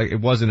had.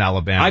 It wasn't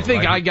Alabama. I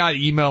think right? I got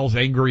emails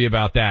angry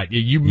about that.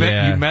 You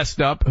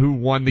messed up who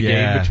won the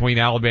game between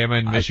Alabama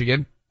and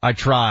Michigan. I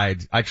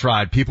tried.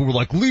 People were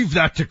like, leave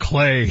that to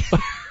Clay.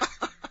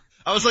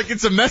 I was like,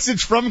 it's a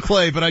message from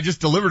Clay, but I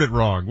just delivered it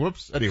wrong.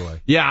 Whoops.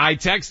 Anyway. Yeah, I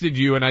texted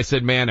you and I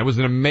said, man, it was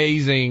an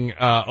amazing,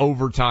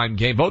 overtime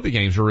game. Both the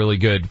games were really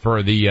good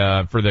for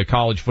the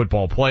college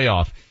football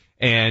playoff.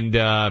 And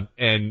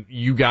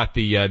you got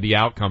the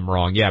outcome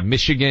wrong. Yeah,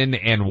 Michigan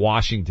and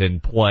Washington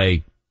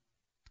play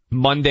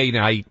Monday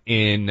night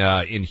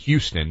in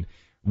Houston,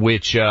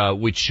 which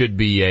should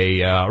be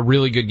a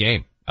really good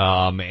game.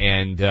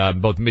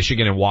 Both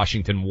Michigan and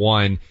Washington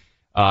won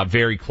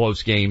very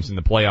close games in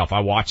the playoff.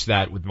 I watched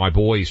that with my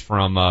boys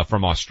from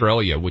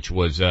Australia, which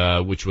was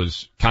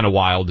kind of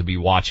wild to be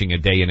watching a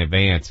day in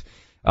advance,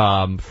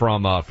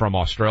 from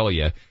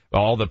Australia.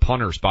 All the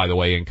punters, by the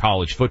way, in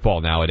college football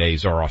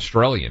nowadays are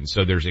Australian.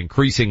 So there's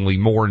increasingly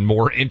more and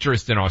more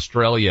interest in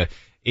Australia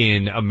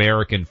in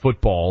American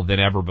football than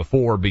ever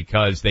before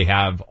because they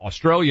have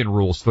Australian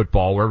rules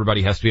football where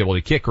everybody has to be able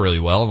to kick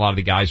really well. A lot of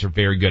the guys are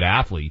very good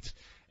athletes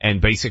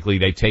and basically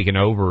they've taken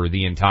over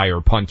the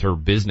entire punter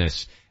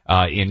business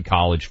in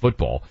college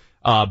football.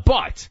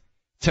 But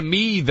to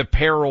me, the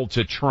peril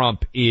to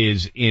Trump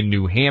is in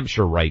New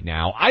Hampshire right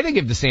now. I think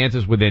if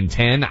DeSantis within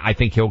 10, I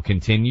think he'll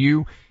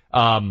continue.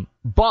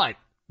 But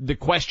the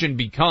question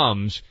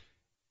becomes,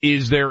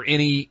 is there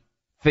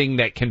anything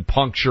that can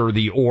puncture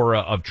the aura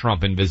of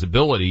Trump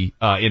inevitability,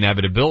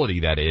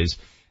 that is?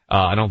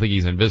 I don't think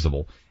he's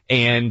invisible.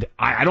 And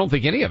I don't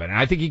think any of it. And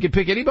I think he could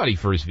pick anybody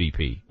for his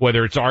VP,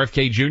 whether it's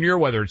RFK Jr.,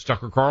 whether it's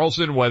Tucker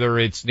Carlson, whether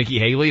it's Nikki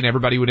Haley, and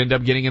everybody would end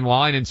up getting in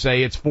line and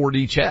say it's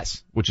 4D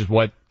chess, which is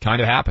what kind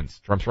of happens.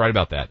 Trump's right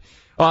about that.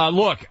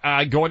 Look,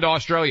 going to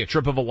Australia,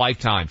 trip of a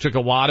lifetime. Took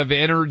a lot of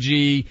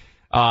energy.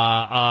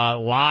 A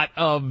lot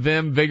of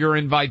them vigor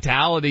and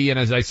vitality. And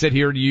as I sit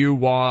here to you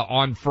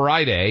on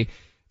Friday,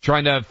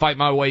 trying to fight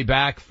my way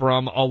back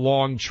from a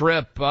long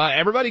trip,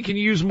 everybody can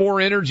use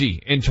more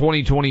energy in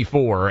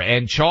 2024,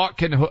 and Chalk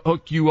can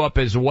hook you up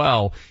as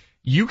well.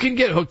 You can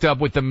get hooked up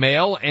with the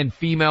male and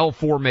female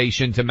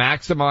formation to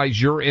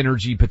maximize your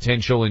energy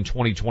potential in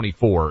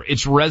 2024.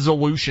 It's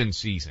resolution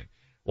season.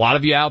 A lot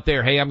of you out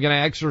there, hey, I'm going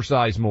to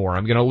exercise more.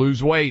 I'm going to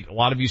lose weight. A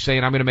lot of you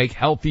saying I'm going to make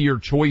healthier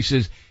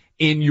choices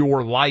in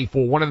your life.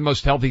 Well, one of the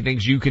most healthy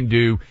things you can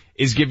do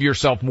is give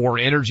yourself more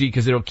energy,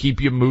 because it'll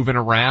keep you moving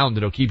around.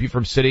 It'll keep you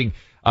from sitting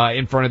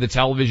in front of the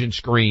television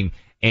screen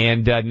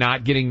and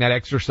not getting that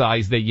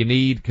exercise that you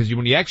need, because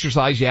when you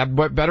exercise, you have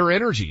better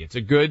energy. It's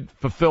a good,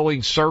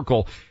 fulfilling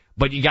circle.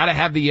 But you got to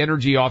have the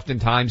energy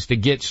oftentimes to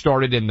get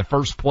started in the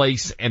first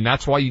place, and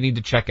that's why you need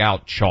to check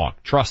out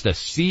Chalk. Trust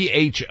us,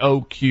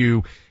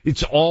 CHOQ.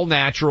 It's all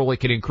natural.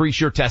 It can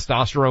increase your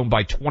testosterone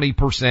by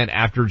 20%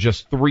 after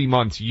just 3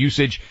 months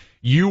usage.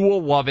 You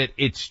will love it.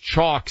 It's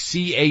Chalk,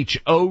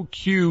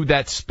 CHOQ.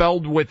 That's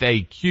spelled with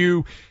a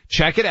Q.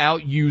 Check it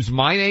out. Use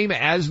my name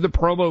as the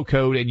promo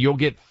code, and you'll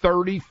get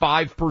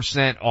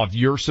 35% off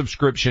your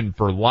subscription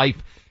for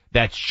life.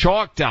 That's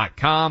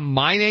Chalk.com.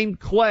 My name,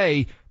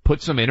 Clay.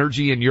 Put some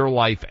energy in your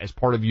life as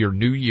part of your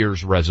New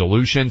Year's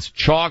resolutions.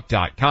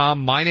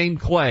 Chalk.com. My name,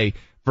 Clay,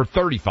 for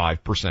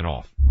 35%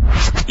 off.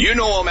 You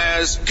know them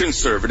as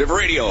conservative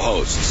radio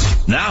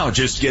hosts. Now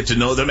just get to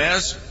know them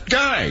as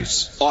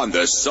guys on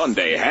the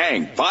Sunday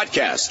Hang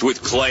podcast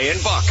with Clay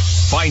and Buck.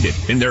 Find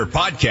it in their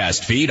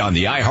podcast feed on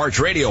the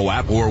iHeartRadio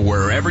app or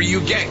wherever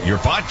you get your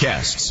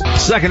podcasts.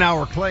 Second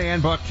hour, Clay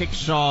and Buck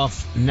kicks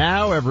off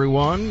now,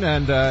 everyone.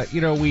 And,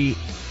 we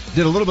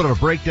did a little bit of a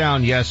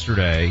breakdown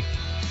yesterday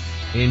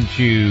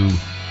into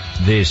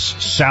this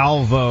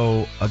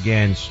salvo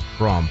against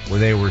Trump, where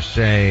they were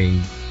saying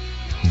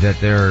that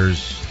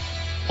there's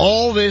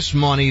all this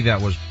money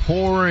that was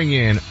pouring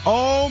in.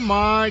 Oh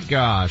my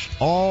gosh,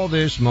 all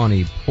this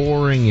money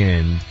pouring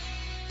in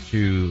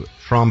to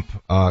Trump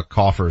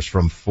coffers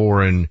from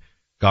foreign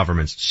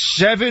governments.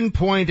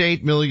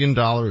 $7.8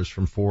 million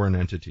from foreign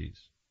entities.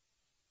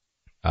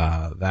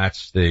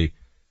 That's the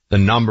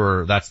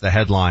number, that's the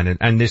headline.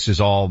 And this is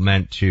all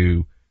meant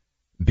to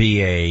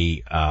be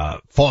a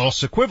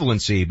false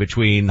equivalency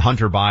between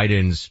Hunter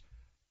Biden's,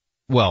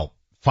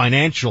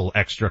 financial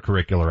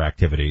extracurricular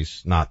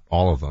activities, not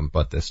all of them,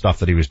 but the stuff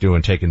that he was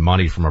doing, taking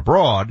money from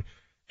abroad,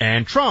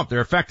 and Trump.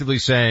 They're effectively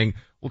saying,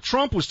 well,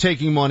 Trump was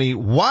taking money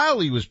while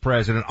he was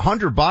president.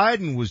 Hunter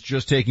Biden was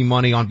just taking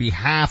money on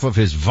behalf of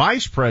his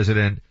vice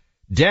president,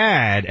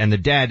 dad, and the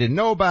dad didn't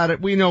know about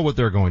it. We know what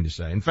they're going to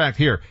say. In fact,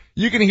 here,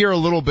 you can hear a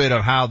little bit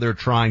of how they're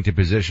trying to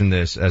position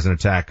this as an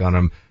attack on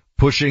him,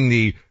 pushing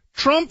the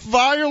Trump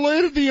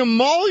violated the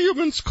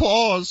Emoluments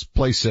Clause.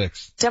 Play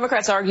 6.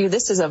 Democrats argue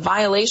this is a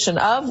violation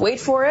of, wait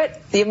for it,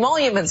 the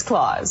Emoluments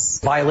Clause.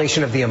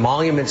 Violation of the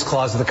Emoluments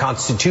Clause of the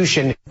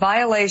Constitution.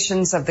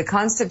 Violations of the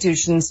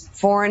Constitution's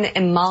Foreign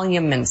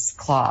Emoluments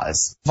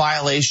Clause.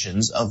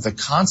 Violations of the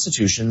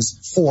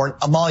Constitution's Foreign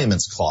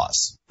Emoluments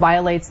Clause.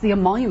 Violates the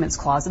Emoluments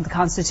Clause of the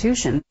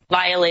Constitution.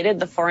 Violated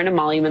the Foreign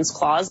Emoluments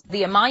Clause.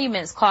 The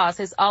Emoluments Clause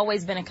has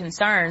always been a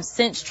concern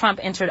since Trump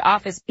entered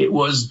office. It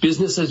was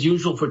business as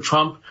usual for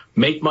Trump.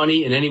 Make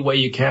money in any way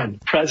you can.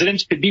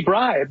 Presidents could be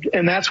bribed,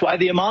 and that's why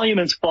the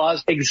Emoluments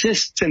Clause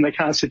exists in the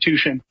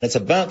Constitution. It's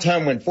about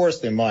time we enforce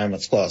the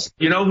Emoluments Clause.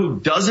 You know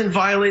who doesn't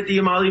violate the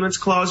Emoluments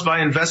Clause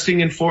by investing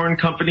in foreign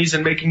companies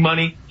and making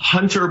money?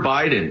 Hunter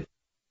Biden.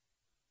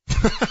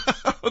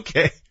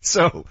 Okay,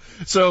 so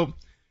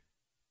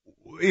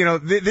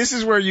this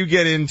is where you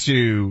get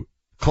into,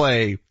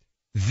 Clay.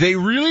 They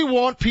really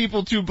want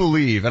people to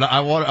believe, and I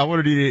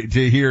wanted you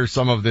to hear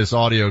some of this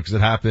audio because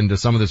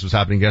some of this was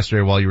happening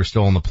yesterday while you were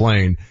still on the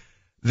plane.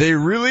 They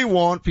really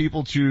want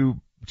people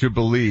to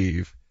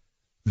believe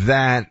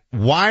that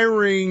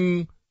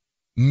wiring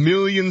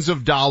millions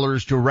of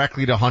dollars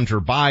directly to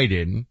Hunter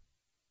Biden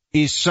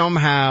is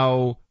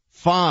somehow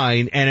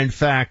fine, and in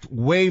fact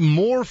way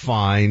more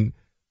fine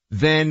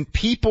than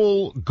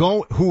people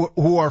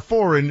who are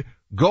foreign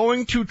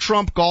going to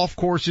Trump golf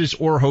courses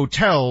or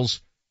hotels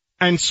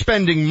and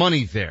spending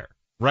money there,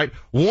 right?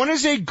 One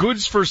is a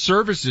goods for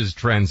services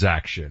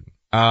transaction.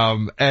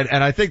 And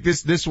I think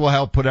this will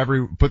help put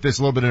this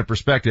a little bit into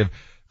perspective.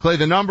 Clay,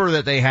 the number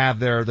that they have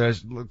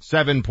there's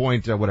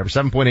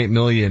 7.8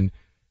 million.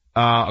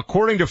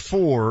 According to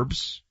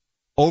Forbes,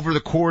 over the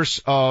course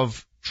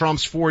of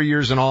Trump's 4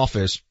 years in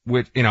office,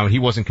 he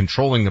wasn't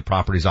controlling the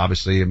properties,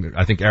 obviously.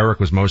 I think Eric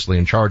was mostly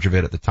in charge of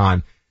it at the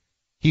time.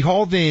 He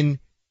hauled in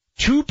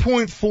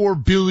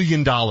 $2.4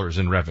 billion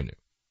in revenue.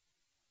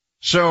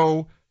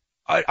 So,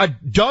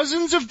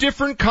 dozens of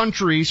different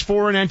countries,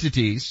 foreign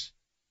entities,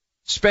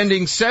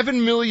 spending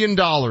 $7 million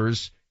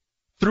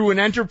through an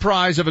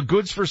enterprise of a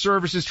goods for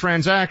services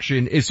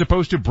transaction is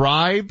supposed to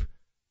bribe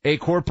a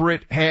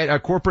corporate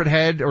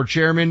head or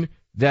chairman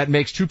that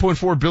makes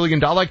 $2.4 billion.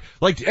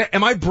 Like,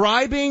 am I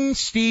bribing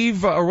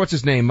Steve, or what's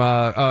his name?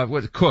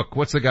 Cook.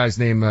 What's the guy's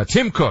name?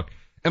 Tim Cook.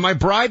 Am I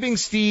bribing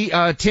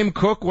Tim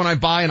Cook when I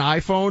buy an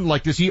iPhone?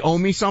 Like, does he owe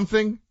me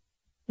something?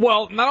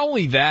 Well, not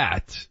only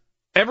that,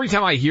 every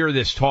time I hear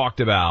this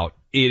talked about,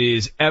 it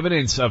is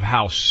evidence of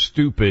how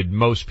stupid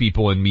most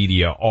people in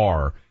media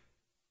are.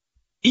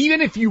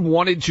 Even if you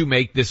wanted to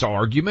make this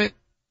argument,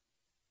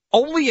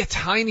 only a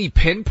tiny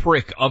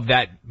pinprick of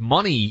that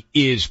money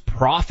is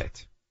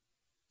profit.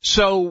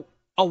 So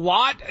a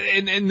lot,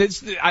 and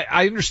this,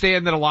 I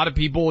understand that a lot of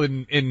people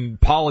in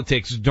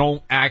politics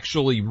don't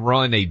actually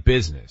run a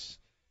business.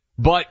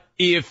 But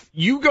if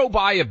you go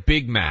buy a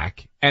Big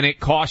Mac and it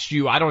costs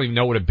you, I don't even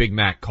know what a Big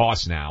Mac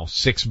costs now,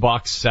 $6,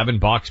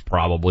 $7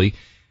 probably.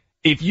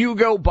 If you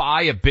go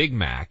buy a Big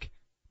Mac,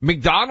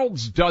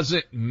 McDonald's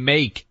doesn't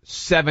make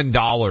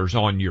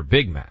 $7 on your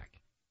Big Mac.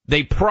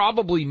 They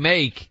probably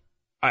make,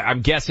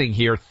 I'm guessing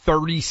here,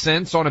 30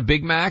 cents on a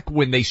Big Mac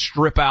when they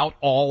strip out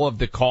all of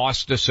the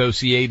cost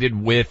associated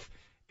with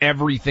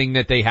everything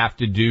that they have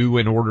to do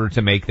in order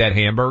to make that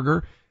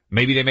hamburger.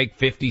 Maybe they make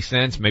 50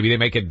 cents, maybe they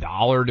make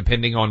 $1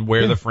 depending on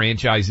where the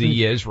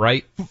franchisee is,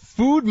 right?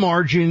 Food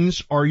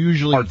margins are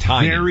usually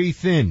very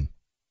thin.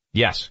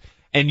 Yes.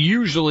 And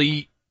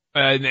usually,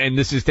 and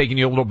this is taking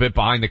you a little bit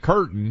behind the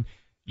curtain,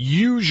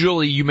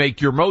 usually you make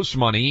your most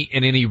money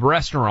in any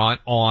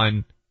restaurant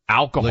on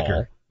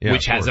alcohol,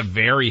 which has a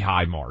very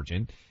high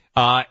margin.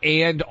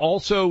 And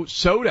also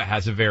soda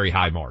has a very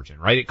high margin,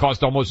 right? It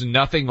costs almost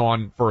nothing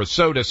for a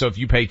soda. So if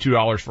you pay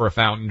 $2 for a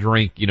fountain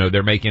drink,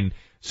 they're making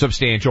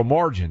substantial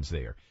margins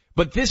there.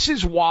 But this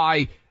is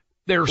why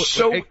there's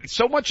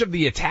so much of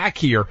the attack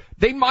here.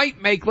 They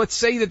might make, let's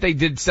say that they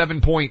did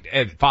 $7.5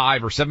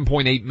 or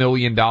 $7.8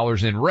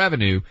 million in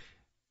revenue.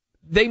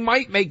 They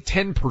might make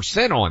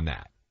 10% on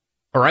that.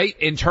 All right.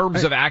 In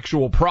terms of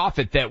actual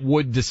profit that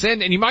would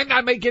descend, and you might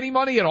not make any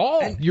money at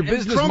all. Your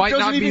business might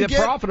not be that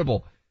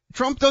profitable.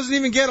 Trump doesn't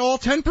even get all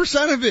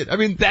 10% of it. I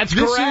mean, that's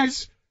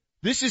correct.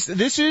 This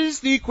is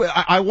the,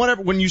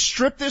 when you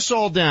strip this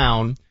all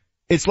down,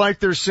 it's like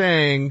they're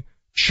saying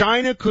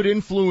China could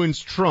influence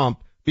Trump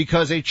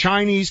because a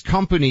Chinese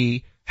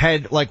company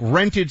had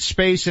rented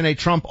space in a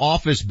Trump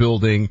office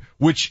building,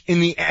 which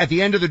at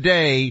the end of the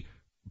day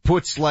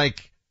puts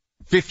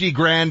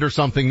 $50,000 or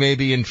something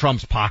maybe in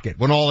Trump's pocket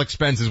when all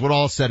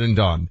said and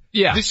done.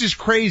 Yeah. This is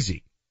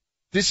crazy.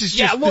 This is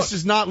this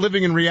is not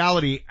living in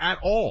reality at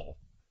all.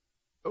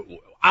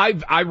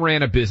 I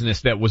ran a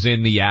business that was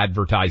in the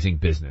advertising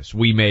business.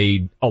 We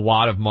made a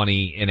lot of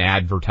money in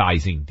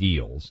advertising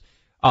deals.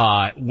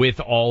 With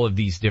all of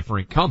these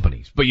different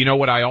companies. But you know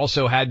what I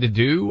also had to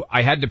do?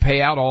 I had to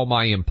pay out all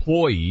my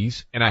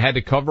employees and I had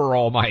to cover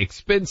all my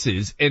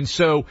expenses. And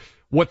so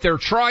what they're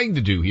trying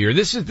to do here,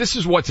 this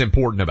is what's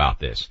important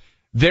about this.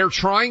 They're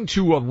trying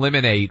to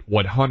eliminate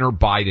what Hunter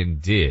Biden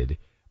did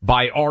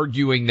by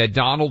arguing that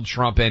Donald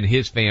Trump and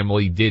his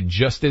family did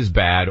just as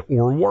bad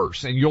or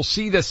worse. And you'll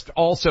see this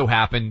also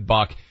happen,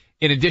 Buck,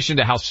 in addition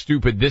to how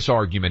stupid this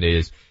argument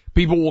is.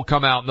 People will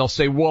come out and they'll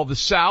say, well, the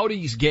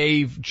Saudis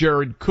gave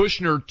Jared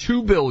Kushner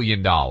 $2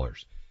 billion.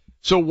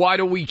 So why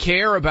do we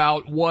care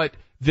about what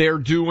they're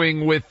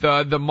doing with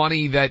the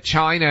money that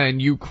China and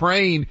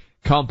Ukraine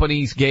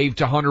companies gave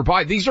to Hunter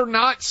Biden? These are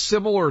not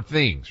similar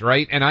things,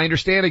 right? And I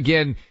understand,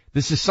 again,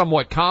 this is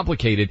somewhat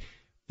complicated.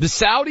 The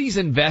Saudis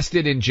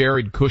invested in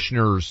Jared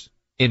Kushner's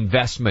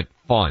investment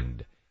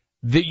fund.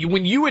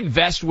 When you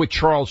invest with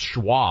Charles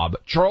Schwab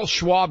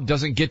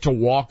doesn't get to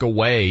walk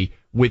away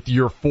with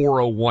your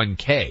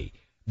 401k.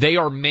 They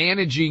are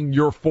managing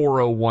your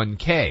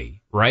 401k,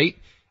 right?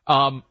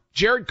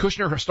 Jared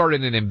Kushner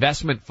started an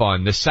investment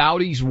fund. The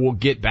Saudis will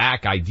get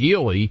back,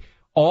 ideally,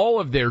 all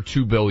of their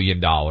 $2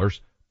 billion,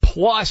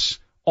 plus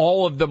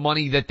all of the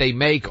money that they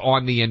make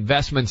on the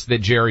investments that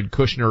Jared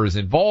Kushner is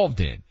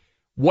involved in.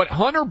 What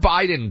Hunter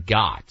Biden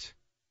got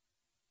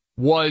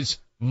was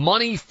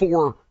money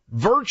for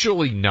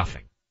virtually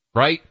nothing,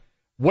 right?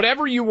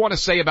 Whatever you want to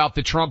say about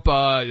the Trump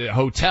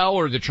hotel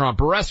or the Trump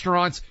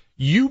restaurants,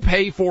 you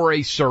pay for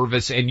a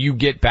service and you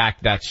get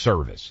back that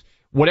service.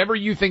 Whatever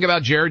you think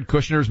about Jared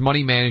Kushner's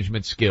money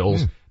management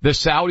skills, the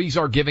Saudis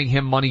are giving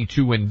him money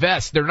to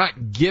invest. They're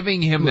not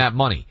giving him that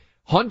money.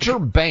 Hunter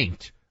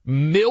banked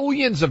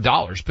millions of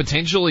dollars,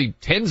 potentially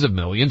tens of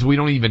millions, we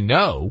don't even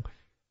know,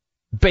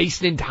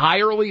 based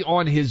entirely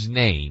on his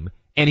name,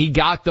 and he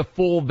got the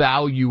full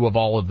value of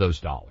all of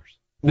those dollars.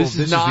 This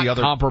is not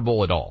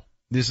comparable at all.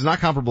 This is not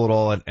comparable at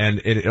all,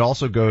 and it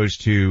also goes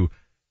to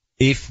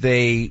if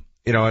they,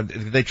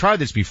 they tried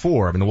this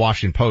before. I mean, the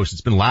Washington Post,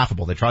 it's been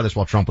laughable. They tried this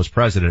while Trump was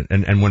president,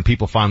 and when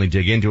people finally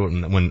dig into it,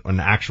 and when an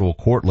actual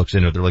court looks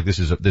into it, they're like, this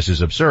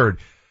is absurd.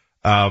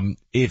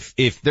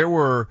 If there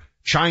were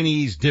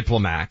Chinese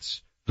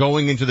diplomats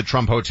going into the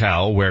Trump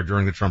hotel, where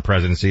during the Trump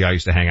presidency I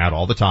used to hang out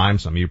all the time,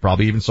 some of you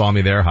probably even saw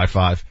me there, high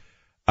five.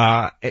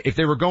 If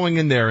they were going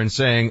in there and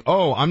saying,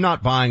 oh, I'm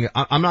not going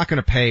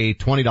to pay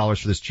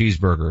 $20 for this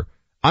cheeseburger,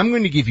 I'm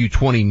going to give you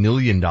 $20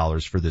 million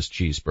for this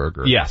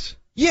cheeseburger. Yes.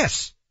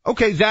 Yes.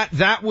 Okay,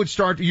 that would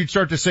you'd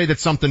start to say that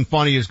something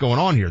funny is going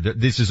on here.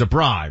 This is a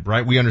bribe,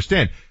 right? We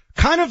understand.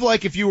 Kind of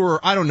like if you were,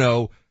 I don't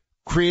know,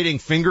 creating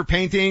finger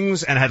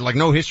paintings and had like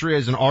no history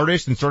as an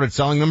artist and started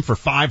selling them for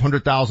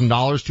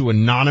 $500,000 to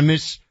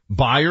anonymous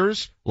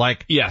buyers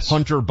like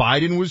Hunter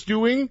Biden was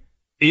doing.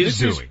 If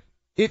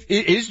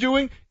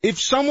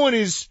someone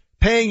is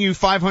paying you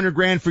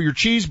 $500,000 for your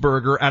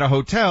cheeseburger at a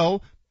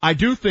hotel, I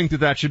do think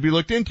that should be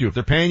looked into. If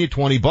they're paying you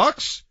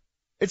 $20,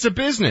 it's a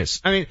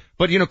business. I mean,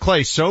 but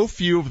Clay, so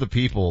few of the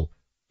people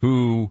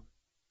who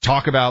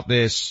talk about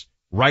this,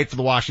 write for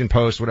the Washington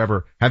Post,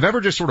 whatever, have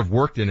ever just sort of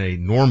worked in a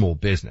normal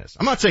business.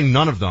 I'm not saying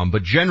none of them,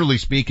 but generally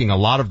speaking, a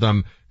lot of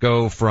them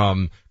go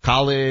from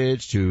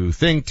college to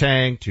think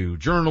tank to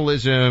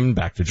journalism,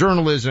 back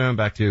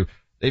to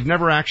they've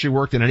never actually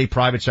worked in any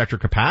private sector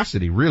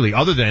capacity, really,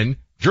 other than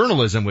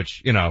journalism,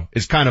 which,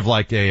 is kind of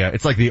like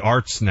it's like the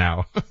arts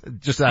now.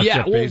 Just ask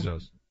Jeff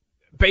Bezos.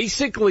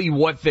 Basically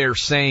what they're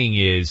saying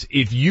is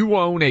if you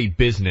own a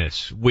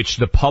business which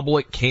the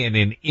public can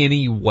in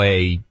any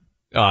way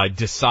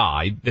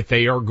decide that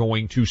they are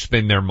going to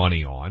spend their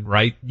money on,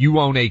 right? You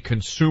own a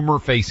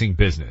consumer-facing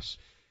business,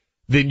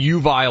 then you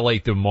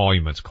violate the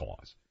Emoluments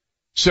Clause.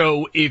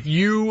 So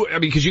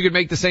because you could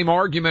make the same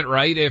argument,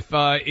 right?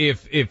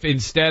 If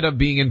instead of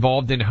being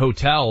involved in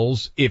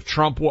hotels, if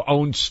Trump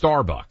owned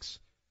Starbucks,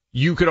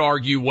 you could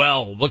argue,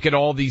 well, look at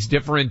all these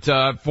different,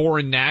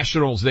 foreign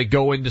nationals that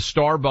go into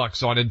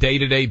Starbucks on a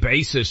day-to-day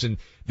basis, and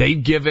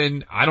they've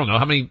given, I don't know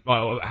how many,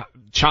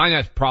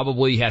 China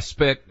probably has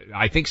spent,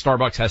 I think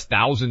Starbucks has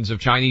thousands of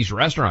Chinese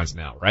restaurants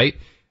now, right?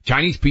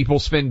 Chinese people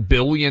spend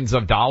billions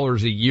of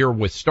dollars a year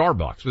with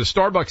Starbucks. The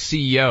Starbucks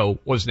CEO,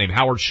 what's his name,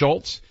 Howard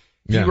Schultz?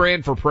 He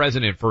ran for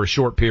president for a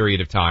short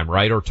period of time,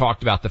 right? Or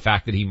talked about the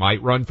fact that he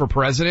might run for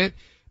president.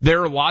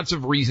 There are lots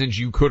of reasons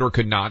you could or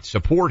could not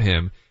support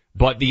him,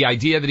 but the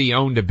idea that he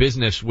owned a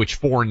business which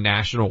foreign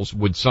nationals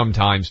would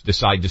sometimes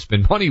decide to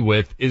spend money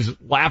with is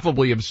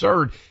laughably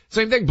absurd.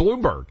 Same thing,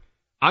 Bloomberg.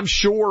 I'm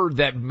sure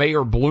that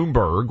Mayor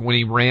Bloomberg, when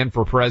he ran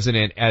for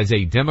president as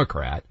a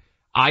Democrat,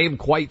 I am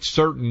quite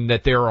certain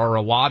that there are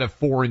a lot of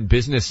foreign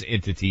business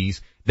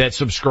entities that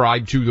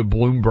subscribe to the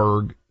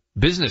Bloomberg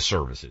business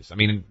services. I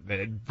mean,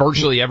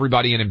 virtually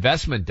everybody in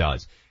investment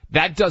does.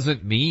 That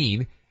doesn't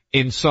mean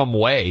in some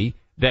way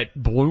that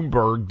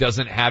Bloomberg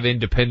doesn't have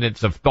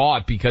independence of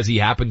thought because he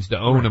happens to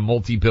own a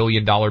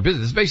multi-billion-dollar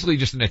business. It's basically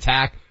just an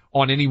attack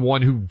on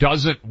anyone who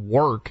doesn't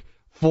work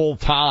full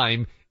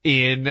time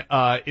in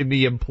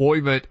the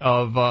employment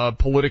of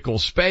political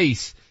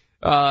space.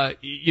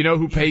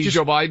 Who pays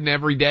Joe Biden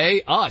every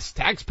day? Us,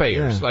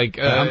 taxpayers.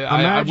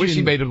 I wish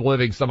he made a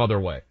living some other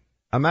way.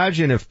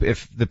 Imagine if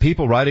the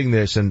people writing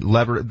this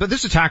but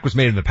this attack was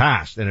made in the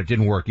past and it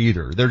didn't work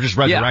either. They're just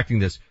resurrecting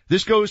this.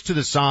 This goes to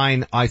the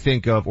sign, I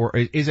think or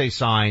is a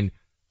sign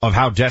of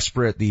how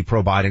desperate the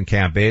pro-Biden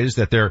camp is,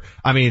 that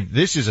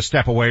this is a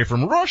step away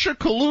from Russia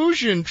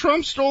collusion.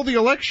 Trump stole the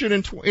election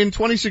in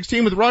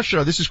 2016 with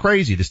Russia. This is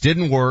crazy. This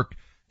didn't work.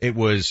 It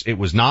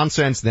was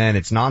nonsense then.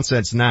 It's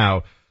nonsense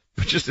now.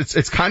 But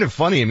it's kind of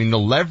funny. I mean, the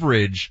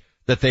leverage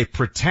that they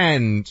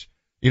pretend,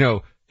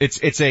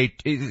 it's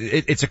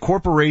a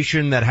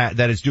corporation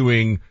that is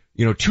doing,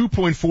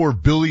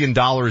 $2.4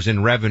 billion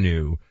in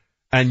revenue.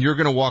 And you're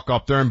going to walk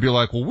up there and be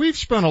like, well, we've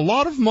spent a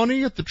lot of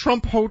money at the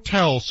Trump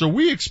Hotel, so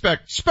we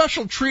expect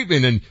special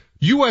treatment in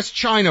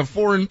U.S.-China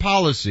foreign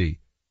policy.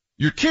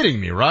 You're kidding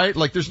me, right?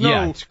 Like there's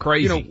no, it's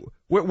crazy.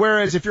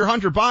 Whereas if you're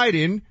Hunter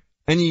Biden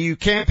and you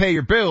can't pay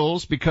your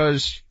bills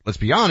because, let's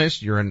be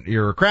honest, you're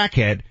a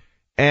crackhead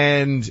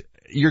and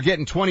you're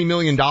getting $20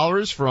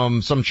 million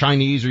from some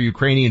Chinese or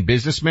Ukrainian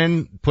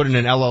businessman put in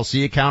an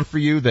LLC account for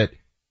you that,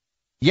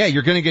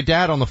 you're going to get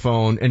dad on the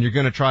phone and you're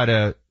going to try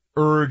to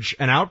urge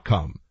an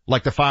outcome,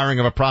 like the firing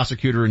of a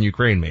prosecutor in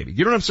Ukraine, maybe.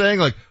 You know what I'm saying?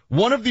 Like,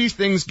 one of these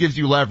things gives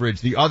you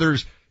leverage. The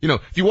others,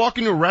 if you walk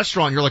into a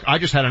restaurant, you're like, I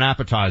just had an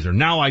appetizer.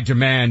 Now I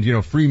demand,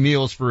 free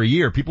meals for a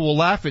year. People will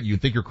laugh at you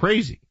and think you're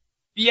crazy.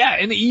 Yeah,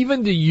 and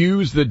even to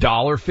use the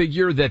dollar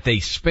figure that they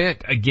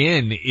spent,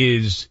 again,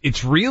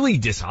 it's really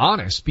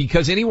dishonest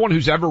because anyone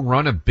who's ever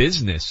run a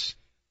business,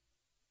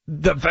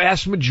 the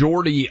vast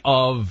majority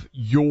of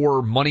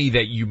your money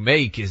that you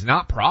make is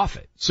not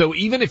profit. So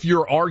even if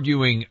you're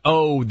arguing,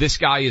 oh, this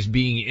guy is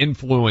being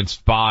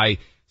influenced by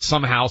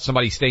somehow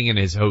somebody staying in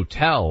his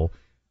hotel,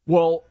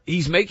 well,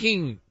 he's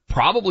making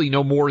probably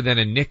no more than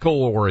a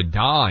nickel or a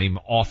dime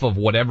off of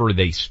whatever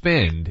they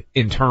spend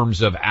in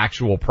terms of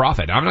actual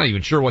profit. I'm not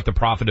even sure what the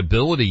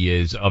profitability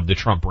is of the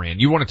Trump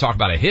brand. You want to talk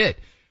about a hit?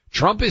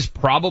 Trump is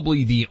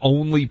probably the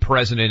only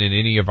president in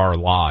any of our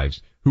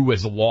lives who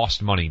has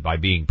lost money by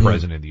being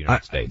president of the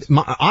United States.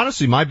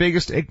 Honestly, my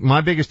biggest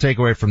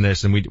takeaway from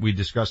this, and we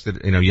discussed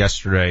it,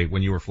 yesterday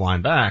when you were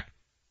flying back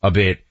a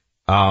bit,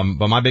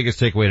 but my biggest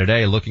takeaway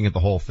today, looking at the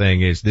whole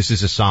thing, is this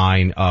is a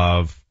sign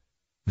of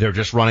they're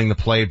just running the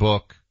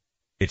playbook.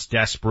 It's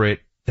desperate.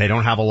 They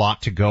don't have a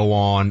lot to go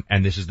on,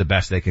 and this is the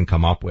best they can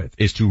come up with,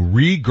 is to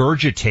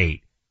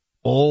regurgitate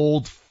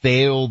old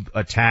failed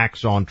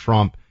attacks on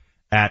Trump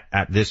at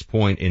this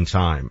point in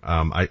time.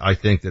 I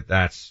think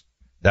that's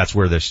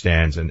where this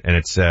stands, and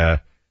it's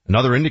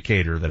another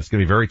indicator that it's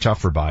going to be very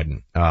tough for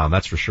Biden.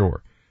 That's for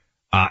sure.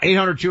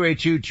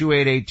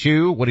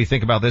 800-282-2882. What do you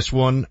think about this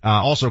one?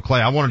 Also,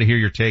 Clay, I wanted to hear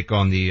your take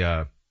on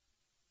the,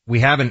 we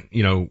haven't,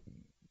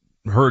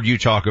 heard you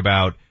talk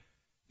about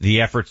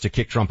the efforts to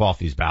kick Trump off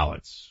these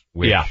ballots,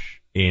 which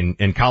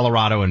in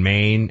Colorado and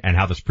Maine, and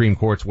how the Supreme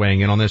Court's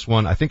weighing in on this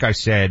one. I think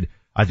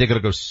it'll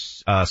go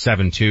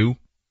 7-2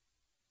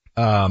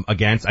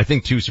 against. I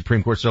think 2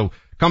 Supreme Court. So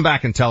come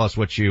back and tell us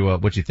what you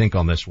think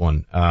on this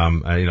one.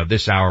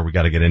 This hour we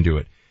got to get into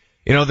it.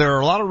 There are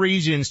a lot of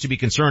reasons to be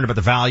concerned about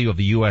the value of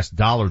the U.S.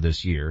 dollar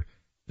this year.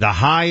 The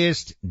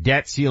highest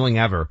debt ceiling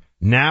ever,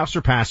 now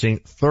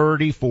surpassing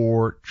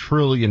 $34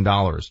 trillion.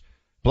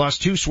 Plus,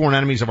 2 sworn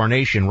enemies of our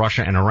nation,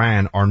 Russia and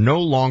Iran, are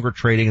no longer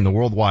trading in the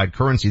worldwide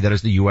currency that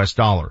is the U.S.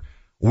 dollar.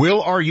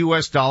 Will our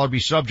U.S. dollar be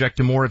subject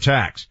to more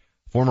attacks?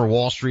 Former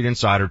Wall Street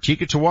insider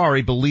Teeka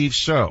Tiwari believes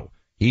so.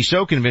 He's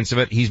so convinced of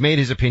it, he's made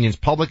his opinions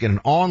public in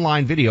an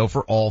online video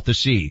for all to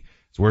see.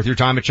 It's worth your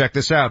time to check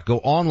this out. Go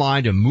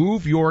online to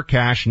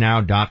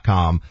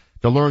moveyourcashnow.com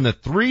to learn the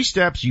 3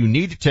 steps you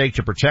need to take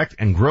to protect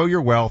and grow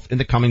your wealth in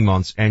the coming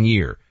months and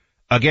year.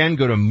 Again,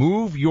 go to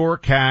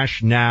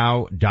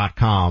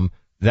moveyourcashnow.com.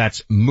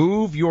 That's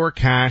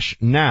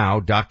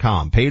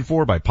moveyourcashnow.com. Paid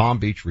for by Palm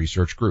Beach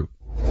Research Group.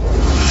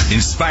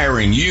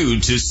 Inspiring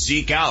you to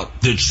seek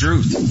out the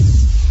truth.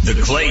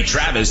 The Clay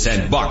Travis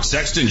and Buck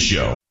Sexton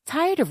Show.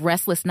 Tired of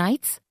restless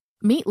nights?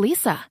 Meet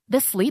Lisa,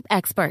 the sleep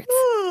experts.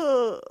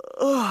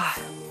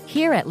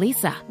 Here at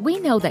Lisa, we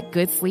know that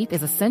good sleep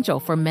is essential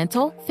for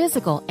mental,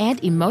 physical,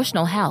 and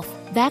emotional health.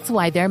 That's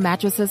why their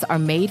mattresses are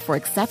made for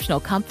exceptional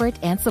comfort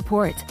and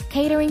support,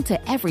 catering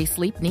to every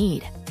sleep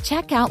need.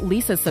 Check out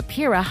Lisa's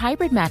Sapira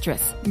Hybrid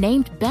Mattress,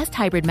 named Best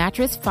Hybrid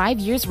Mattress 5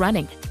 years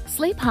running.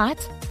 Sleep hot?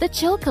 The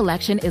Chill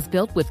Collection is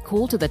built with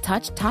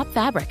cool-to-the-touch top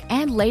fabric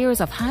and layers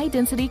of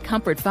high-density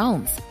comfort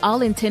foams,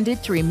 all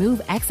intended to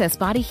remove excess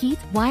body heat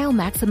while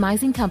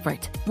maximizing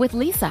comfort. With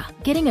Lisa,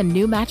 getting a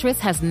new mattress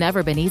has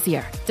never been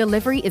easier.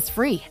 Delivery is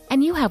free,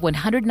 and you have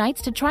 100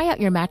 nights to try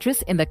out your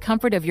mattress in the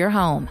comfort of your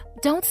home.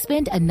 Don't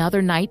spend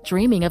another night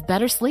dreaming of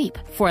better sleep.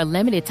 For a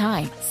limited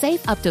time,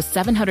 save up to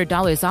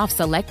 $700 off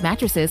select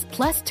mattresses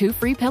plus 2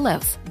 free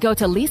pillows. Go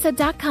to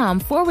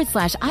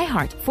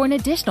lisa.com/iHeart for an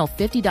additional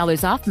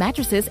 $50 off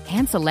mattresses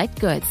and select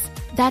goods.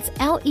 That's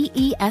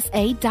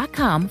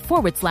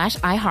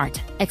LEESA.com/iHeart.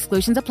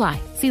 Exclusions apply.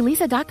 See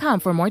lisa.com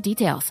for more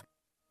details.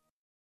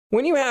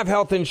 When you have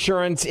health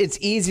insurance, it's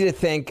easy to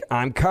think,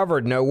 I'm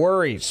covered, no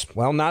worries.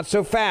 Well, not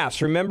so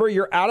fast. Remember,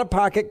 your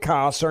out-of-pocket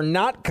costs are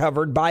not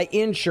covered by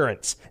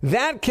insurance.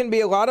 That can be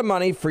a lot of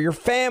money for your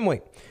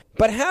family.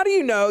 But how do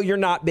you know you're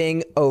not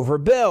being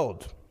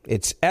overbilled?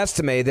 It's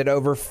estimated that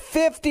over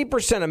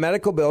 50% of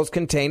medical bills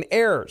contain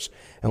errors.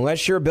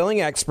 Unless you're a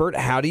billing expert,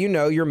 how do you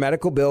know your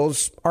medical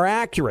bills are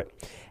accurate?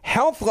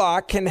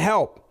 HealthLock can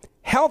help.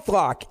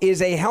 HealthLock is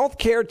a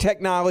healthcare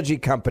technology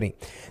company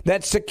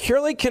that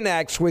securely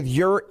connects with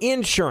your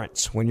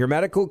insurance. When your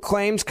medical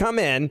claims come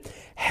in,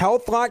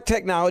 HealthLock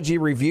technology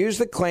reviews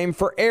the claim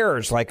for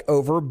errors like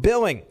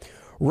overbilling,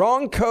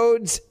 wrong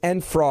codes,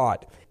 and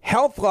fraud.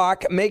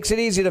 HealthLock makes it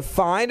easy to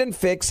find and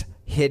fix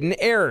hidden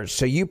errors,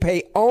 so you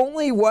pay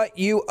only what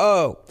you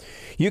owe.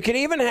 You can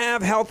even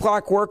have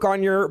HealthLock work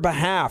on your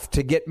behalf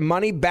to get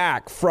money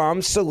back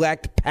from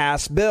select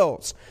past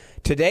bills.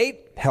 To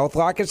date,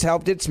 HealthLock has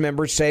helped its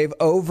members save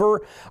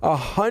over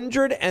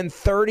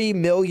 $130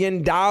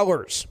 million.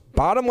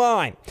 Bottom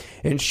line,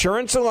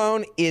 insurance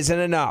alone isn't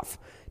enough.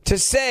 To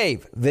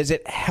save,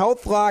 visit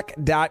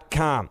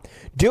healthlock.com.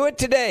 Do it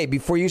today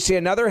before you see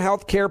another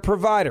healthcare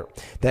provider.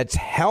 That's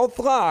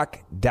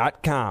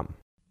healthlock.com.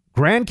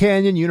 Grand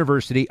Canyon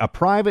University, a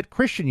private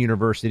Christian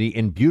university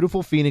in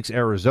beautiful Phoenix,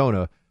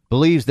 Arizona,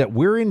 believes that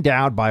we're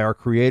endowed by our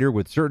Creator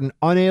with certain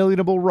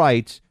unalienable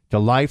rights to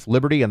life,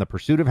 liberty, and the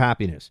pursuit of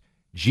happiness.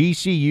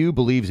 GCU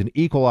believes in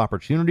equal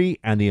opportunity,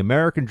 and the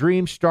American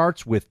dream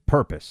starts with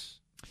purpose.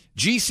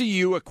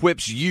 GCU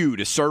equips you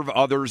to serve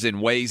others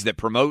in ways that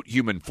promote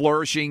human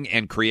flourishing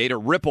and create a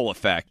ripple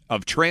effect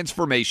of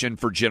transformation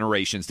for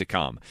generations to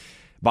come.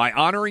 By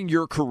honoring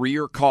your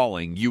career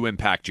calling, you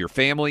impact your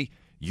family,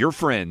 your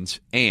friends,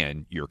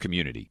 and your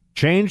community.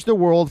 Change the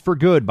world for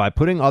good by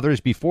putting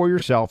others before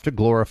yourself to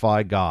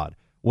glorify God.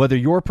 Whether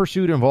your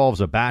pursuit involves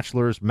a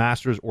bachelor's,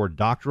 master's, or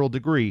doctoral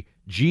degree,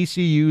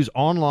 GCU's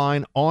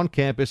online,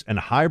 on-campus, and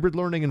hybrid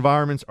learning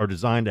environments are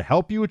designed to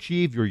help you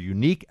achieve your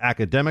unique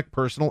academic,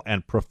 personal,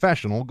 and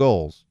professional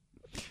goals.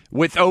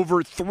 With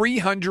over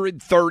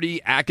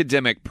 330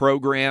 academic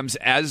programs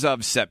as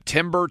of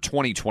September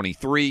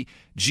 2023,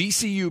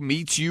 GCU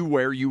meets you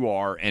where you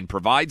are and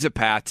provides a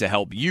path to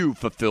help you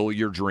fulfill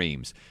your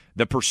dreams.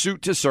 The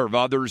pursuit to serve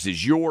others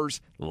is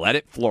yours. Let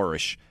it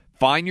flourish.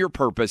 Find your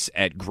purpose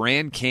at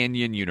Grand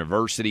Canyon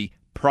University,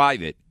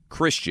 private,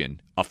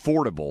 Christian,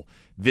 affordable.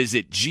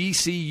 Visit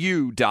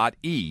gcu.edu.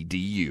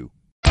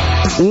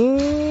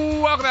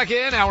 Welcome back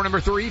in. Hour number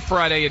 3,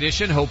 Friday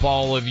edition. Hope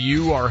all of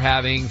you are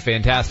having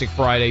fantastic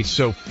Friday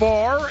so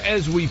far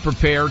as we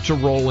prepare to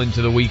roll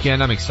into the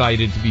weekend. I'm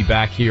excited to be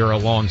back here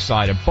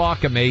alongside a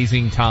Buck.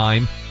 Amazing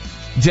time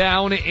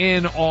down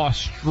in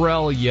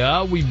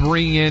Australia. We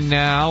bring in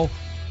now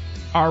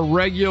our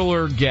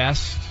regular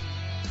guest,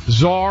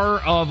 czar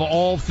of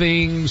all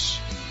things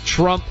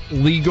Trump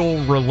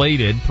legal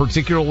related,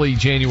 particularly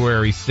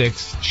January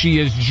 6th. She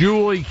is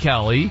Julie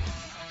Kelly.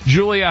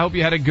 Julie, I hope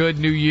you had a good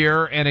New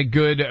Year and a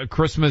good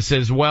Christmas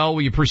as well.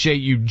 We appreciate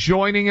you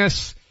joining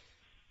us.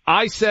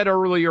 I said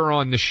earlier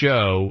on the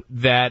show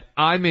that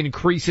I'm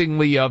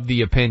increasingly of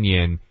the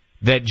opinion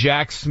that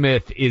Jack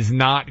Smith is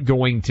not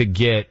going to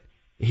get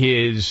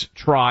his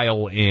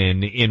trial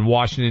in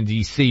Washington,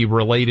 D.C.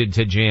 related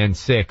to Jan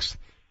 6th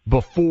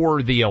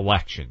before the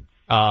election,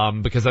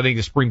 because I think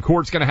the Supreme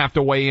Court's going to have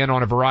to weigh in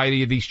on a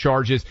variety of these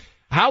charges.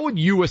 How would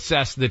you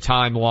assess the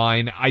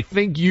timeline? I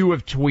think you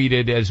have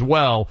tweeted as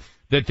well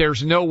that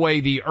there's no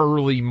way the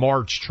early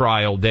March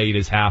trial date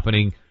is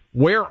happening.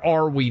 Where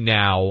are we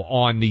now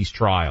on these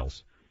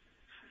trials?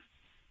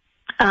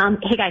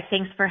 Hey guys,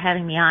 thanks for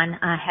having me on.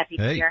 Happy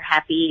New Year,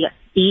 happy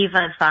eve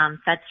of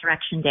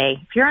Fedsurrection Day.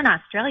 If you're in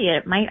Australia,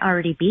 it might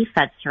already be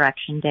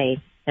Fedsurrection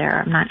Day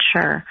there. I'm not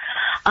sure.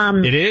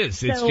 It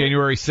is. It's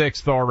January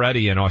 6th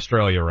already in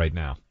Australia right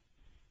now.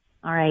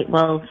 All right.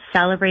 Well,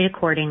 celebrate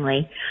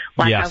accordingly.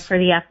 Watch out for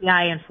the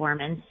FBI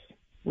informants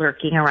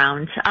lurking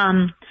around.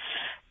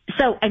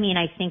 So, I mean,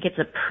 I think it's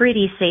a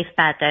pretty safe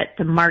bet that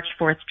the March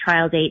 4th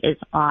trial date is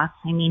off.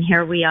 I mean,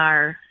 here we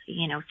are,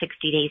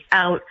 60 days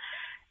out.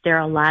 There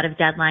are a lot of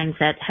deadlines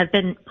that have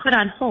been put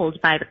on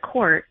hold by the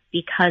court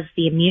because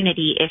the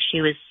immunity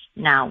issue is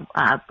now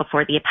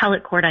before the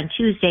appellate court on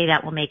Tuesday.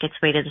 That will make its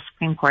way to the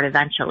Supreme Court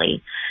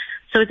eventually.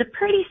 So it's a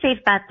pretty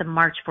safe bet the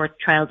March 4th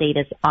trial date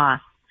is off.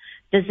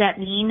 Does that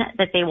mean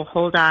that they will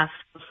hold off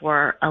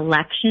before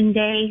Election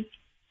Day?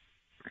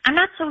 I'm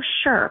not so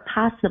sure,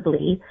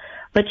 possibly.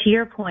 But to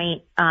your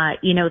point,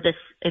 this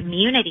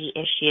immunity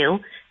issue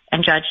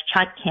and Judge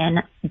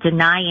Chutkan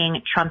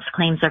denying Trump's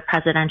claims of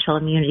presidential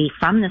immunity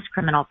from this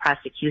criminal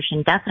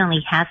prosecution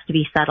definitely has to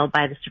be settled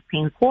by the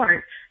Supreme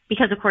Court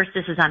because, of course,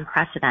 this is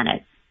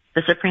unprecedented.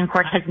 The Supreme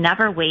Court has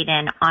never weighed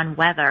in on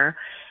whether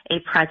a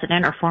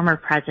president or former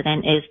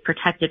president is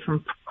protected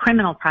from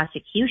criminal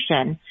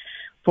prosecution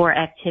for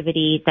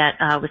activity that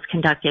was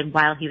conducted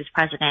while he was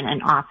president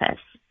in office.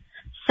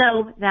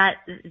 So that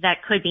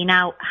could be.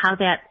 Now, how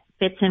that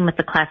fits in with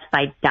the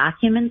classified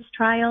documents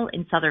trial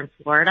in Southern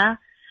Florida,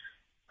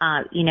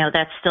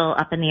 that's still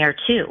up in the air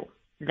too.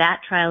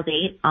 That trial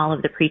date, all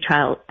of the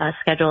pretrial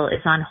schedule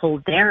is on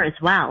hold there as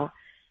well,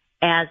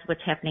 as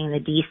what's happening in the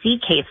D.C.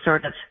 case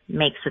sort of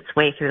makes its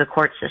way through the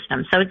court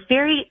system. So it's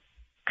very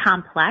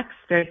complex,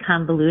 very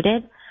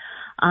convoluted.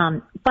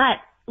 But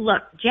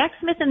look, Jack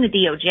Smith and the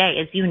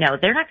DOJ, as you know,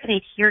 they're not going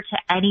to adhere to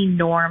any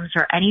norms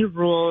or any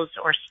rules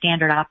or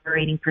standard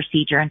operating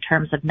procedure in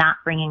terms of not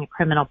bringing a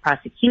criminal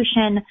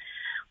prosecution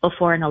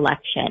before an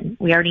election.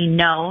 We already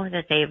know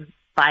that they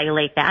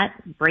violate that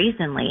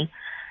brazenly.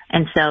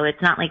 And so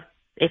it's not like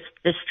if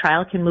this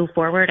trial can move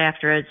forward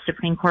after a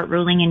Supreme Court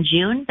ruling in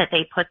June that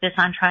they put this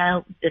on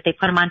trial, that they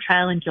put them on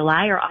trial in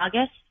July or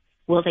August.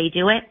 Will they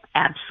do it?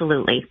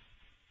 Absolutely.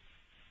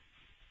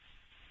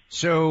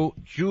 So,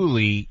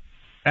 Julie,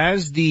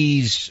 as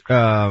these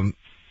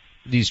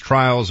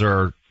trials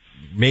are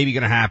maybe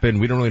going to happen,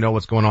 we don't really know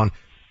what's going on.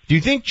 Do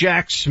you think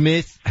Jack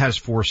Smith has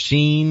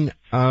foreseen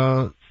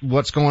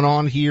what's going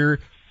on here,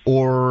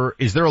 or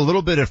is there a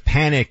little bit of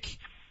panic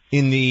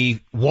in the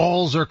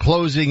walls are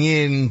closing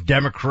in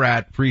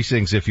Democrat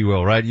precincts, if you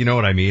will, right? You know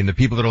what I mean? The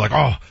people that are like,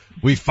 oh,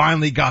 we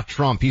finally got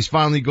Trump. He's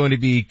finally going to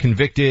be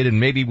convicted, and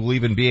maybe we'll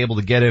even be able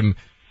to get him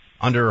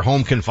under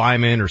home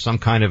confinement or some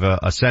kind of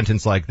a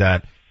sentence like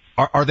that.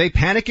 Are they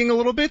panicking a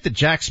little bit that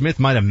Jack Smith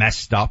might have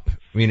messed up?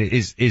 I mean,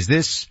 is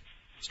this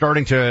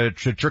starting to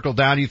trickle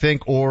down, do you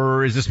think,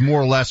 or is this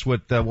more or less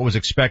what was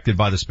expected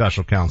by the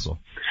special counsel?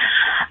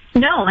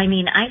 No, I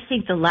mean, I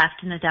think the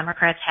left and the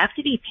Democrats have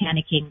to be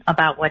panicking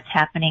about what's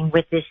happening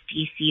with this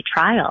D.C.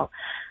 trial.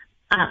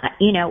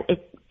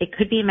 It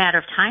could be a matter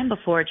of time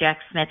before Jack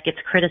Smith gets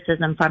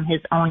criticism from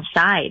his own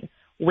side,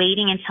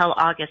 waiting until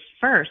August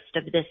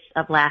 1st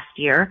of last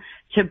year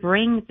to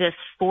bring this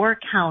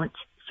 4-count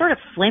sort of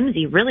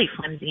really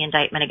flimsy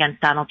indictment against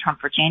Donald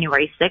Trump for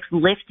January 6th,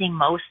 lifting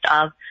most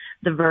of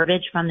the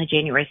verbiage from the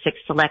January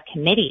 6th Select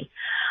Committee.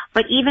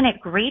 But even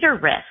at greater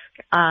risk,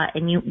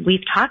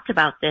 we've talked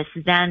about this,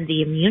 than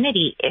the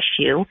immunity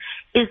issue,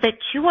 is that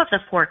 2 of the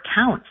 4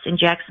 counts in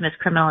Jack Smith's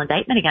criminal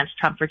indictment against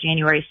Trump for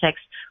January 6th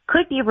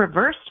could be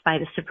reversed by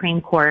the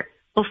Supreme Court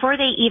before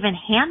they even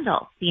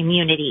handle the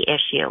immunity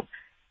issue.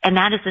 And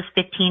that is this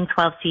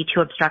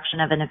 1512C2 obstruction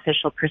of an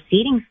official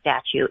proceeding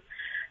statute.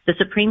 The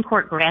Supreme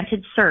Court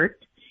granted cert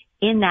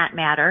in that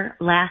matter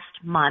last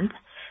month.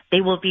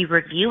 They will be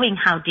reviewing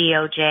how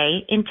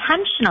DOJ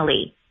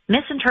intentionally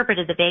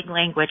misinterpreted the vague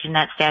language in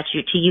that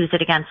statute to use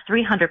it against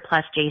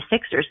 300-plus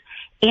J6ers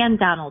and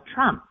Donald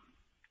Trump.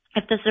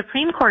 If the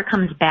Supreme Court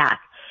comes back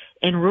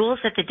and rules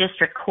that the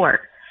district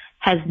court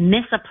has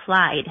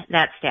misapplied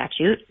that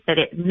statute, that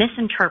it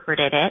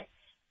misinterpreted it,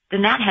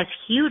 then that has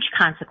huge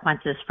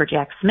consequences for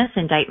Jack Smith's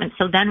indictment.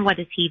 So then what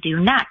does he do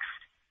next?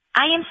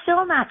 I am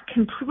still not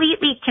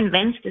completely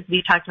convinced, as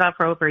we've talked about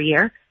for over a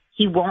year,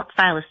 he won't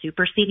file a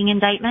superseding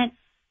indictment.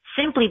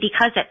 simply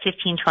because that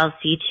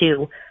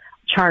 1512C2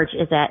 charge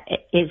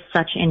is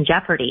such in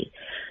jeopardy.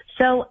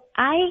 So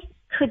I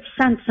could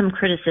sense some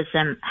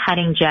criticism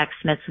heading Jack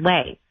Smith's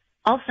way.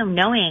 Also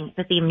knowing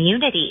that the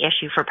immunity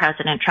issue for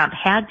President Trump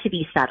had to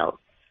be settled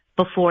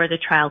before the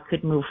trial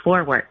could move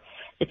forward,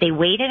 that they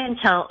waited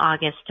until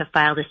August to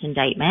file this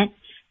indictment.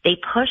 They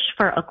pushed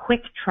for a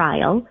quick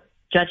trial.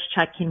 Judge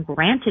Chutkan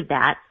granted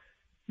that.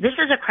 This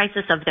is a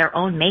crisis of their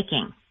own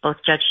making, both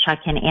Judge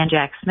Chutkan and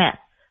Jack Smith.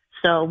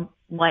 So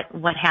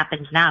what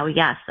happens now?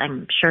 Yes,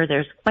 I'm sure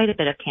there's quite a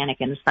bit of panic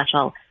in the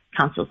special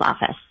counsel's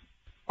office.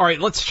 All right,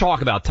 let's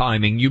talk about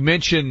timing. You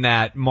mentioned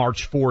that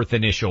March 4th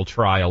initial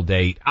trial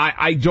date.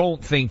 I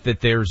don't think that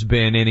there's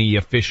been any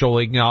official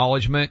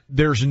acknowledgement.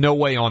 There's no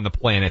way on the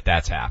planet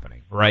that's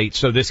happening, right?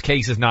 So this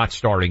case is not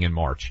starting in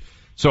March.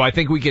 So I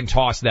think we can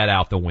toss that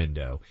out the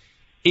window.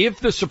 If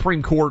the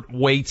Supreme Court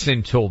waits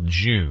until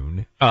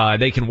June,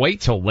 they can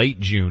wait till late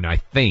June, I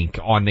think,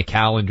 on the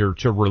calendar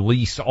to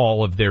release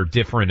all of their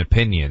different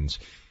opinions.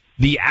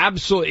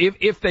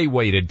 If they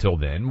waited till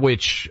then,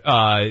 which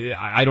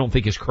I don't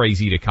think is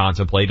crazy to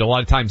contemplate. A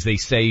lot of times they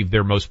save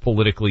their most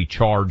politically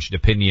charged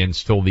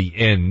opinions till the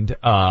end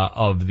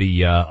of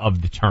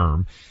the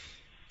term.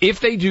 If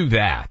they do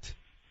that,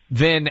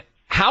 then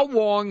how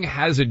long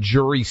has a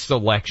jury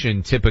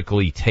selection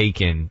typically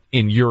taken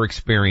in your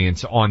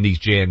experience on these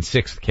Jan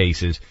 6th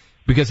cases?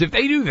 Because if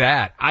they do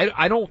that,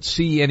 I don't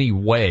see any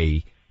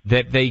way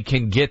that they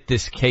can get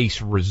this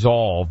case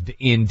resolved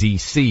in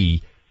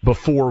D.C.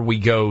 before we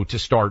go to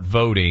start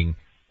voting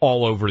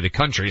all over the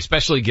country,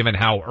 especially given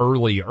how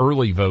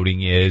early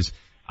voting is.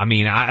 I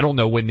mean, I don't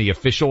know when the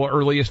official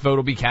earliest vote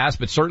will be cast,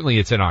 but certainly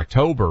it's in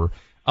October.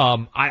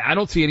 I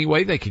don't see any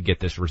way they could get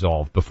this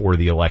resolved before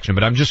the election,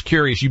 but I'm just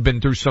curious. You've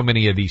been through so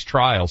many of these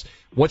trials.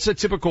 What's a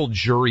typical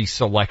jury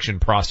selection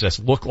process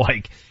look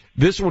like?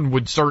 This one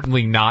would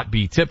certainly not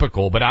be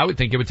typical, but I would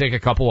think it would take a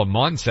couple of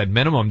months at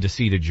minimum to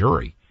seat a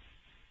jury.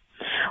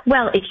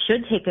 Well, it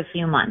should take a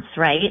few months,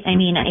 right? I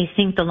mean, I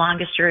think the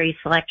longest jury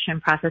selection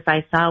process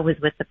I saw was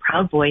with the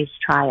Proud Boys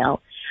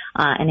trial,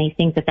 and I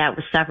think that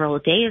was several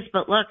days.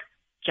 But look,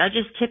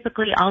 judges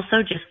typically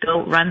also just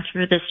go run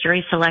through this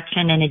jury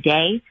selection in a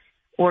day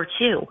or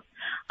two.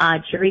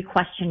 Jury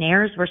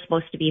questionnaires were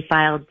supposed to be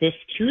filed this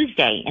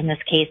Tuesday in this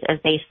case as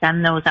they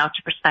send those out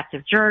to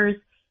prospective jurors.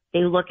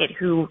 They look at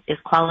who is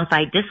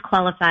qualified,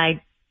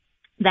 disqualified.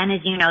 Then,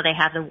 as you know, they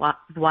have the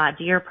voir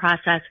dire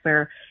process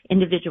where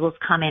individuals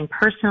come in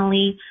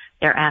personally.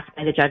 They're asked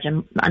by the judge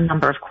a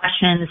number of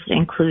questions,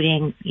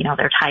 including,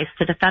 their ties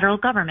to the federal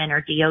government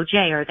or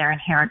DOJ or their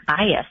inherent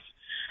bias.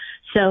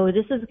 So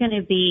this is going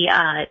to be,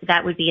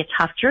 that would be a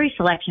tough jury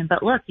selection.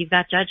 But look, you've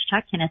got Judge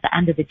Chutkan at the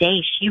end of the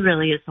day. She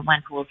really is the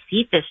one who will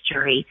seat this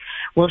jury.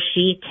 Will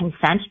she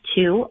consent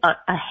to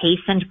a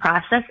hastened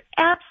process?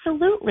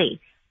 Absolutely.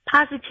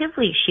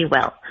 Positively she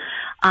will.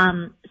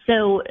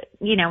 So,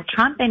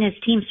 Trump and his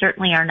team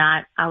certainly are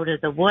not out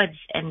of the woods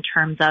in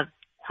terms of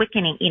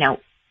quickening,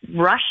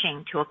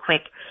 rushing to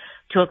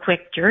a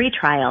quick jury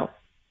trial.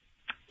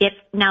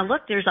 Now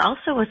look, there's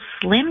also a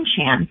slim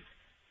chance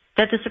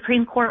that the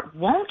Supreme Court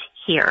won't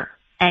hear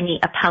any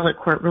appellate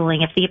court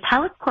ruling. If the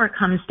appellate court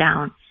comes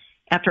down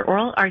after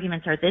oral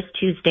arguments are this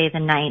Tuesday, the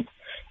 9th,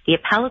 the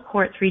appellate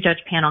court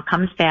 3-judge panel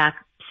comes back,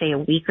 say a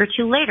week or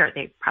two later.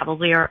 They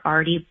probably are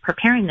already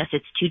preparing this.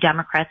 It's 2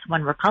 Democrats,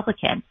 1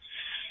 Republican.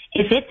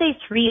 If it's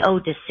a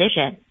 3-0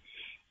 decision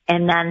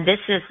and then this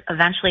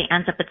eventually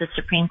ends up at the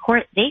Supreme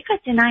Court, they could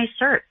deny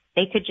cert.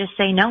 They could just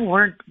say, no,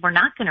 we're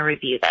not going to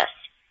review this.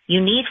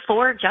 You need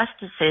 4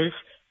 justices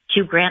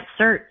to grant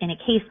cert in a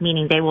case,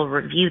 meaning they will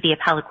review the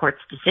appellate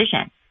court's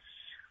decision.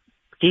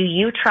 Do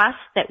you trust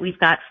that we've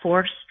got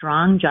 4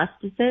 strong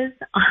justices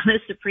on the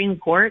Supreme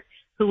Court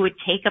who would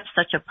take up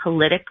such a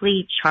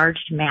politically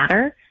charged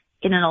matter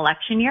in an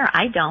election year?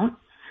 I don't.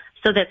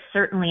 So that's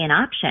certainly an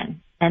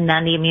option. And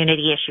then the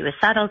immunity issue is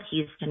settled.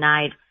 He's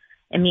denied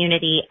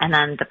immunity, and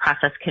then the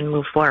process can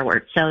move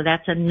forward. So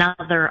that's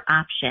another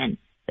option,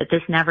 that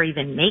this never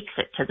even makes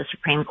it to the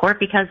Supreme Court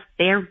because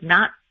they're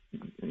not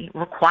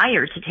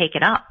required to take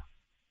it up.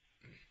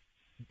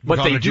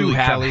 But they do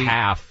have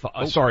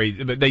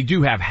they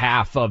do have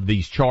half of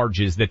these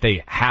charges that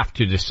they have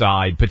to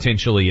decide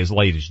potentially as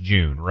late as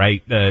June,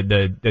 right?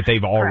 That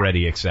they've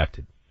already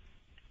accepted.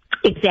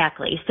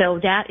 Exactly. So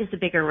that is a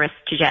bigger risk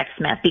to Jack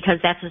Smith because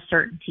that's a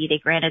certainty. They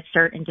granted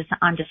cert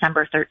on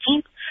December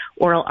 13th.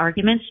 Oral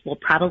arguments will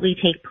probably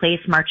take place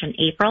March and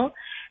April.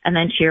 And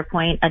then to your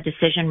point, a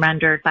decision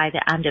rendered by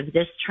the end of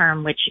this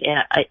term, which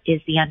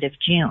is the end of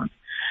June.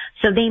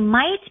 So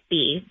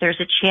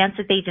there's a chance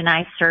that they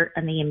deny cert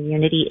on the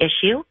immunity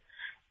issue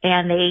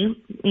and they,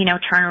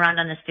 turn around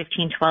on this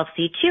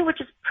 1512C2,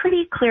 which is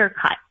pretty clear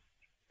cut.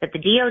 That the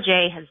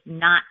DOJ has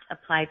not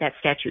applied that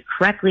statute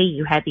correctly.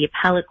 You had the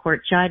appellate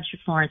court judge,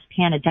 Florence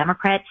Pan, a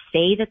Democrat,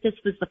 say that this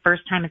was the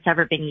first time it's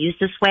ever been used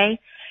this way.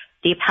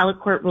 The appellate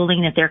court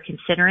ruling that they're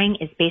considering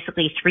is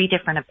basically 3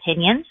 different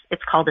opinions.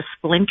 It's called a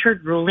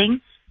splintered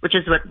ruling which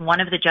is what one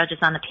of the judges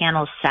on the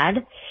panel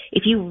said.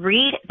 If you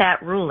read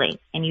that ruling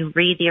and you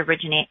read the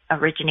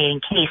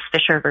originating case,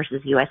 Fisher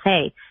versus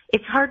USA,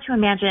 it's hard to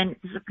imagine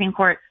the Supreme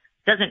Court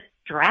doesn't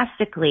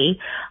drastically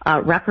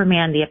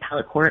reprimand the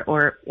appellate court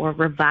or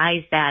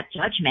revise that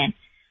judgment,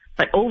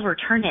 but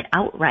overturn it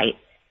outright.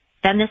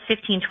 Then this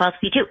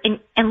 1512c2.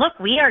 And look,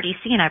 we already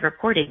see, and I've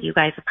reported, you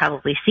guys have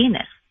probably seen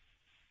this.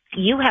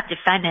 You have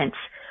defendants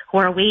who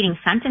are awaiting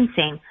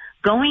sentencing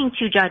going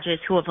to judges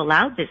who have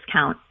allowed this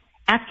count,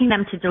 asking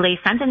them to delay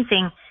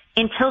sentencing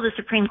until the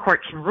Supreme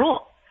Court can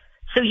rule.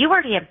 So you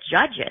already have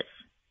judges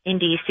in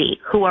D.C.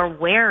 who are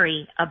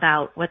wary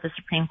about what the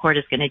Supreme Court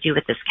is going to do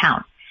with this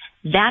count.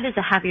 That is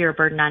a heavier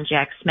burden on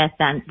Jack Smith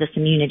than this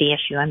immunity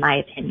issue, in my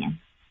opinion.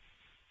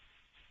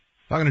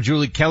 Talking to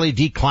Julie Kelly,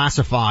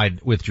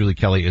 Declassified with Julie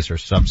Kelly is her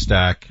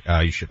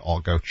Substack. You should all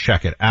go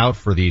check it out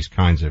for these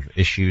kinds of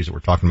issues that we're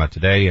talking about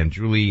today. And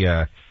Julie,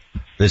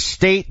 the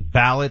state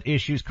ballot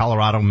issues,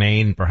 Colorado,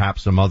 Maine,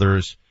 perhaps some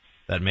others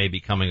that may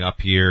be coming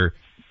up here.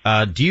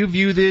 Do you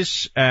view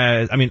this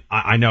as,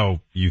 I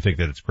know you think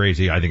that it's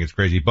crazy. I think it's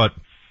crazy, but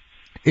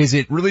is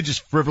it really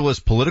just frivolous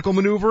political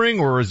maneuvering,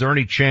 or is there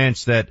any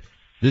chance that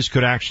this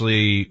could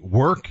actually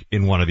work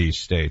in one of these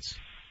states?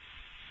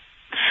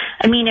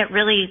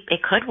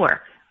 It could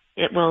work.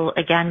 It will,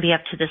 again, be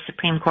up to the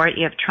Supreme Court.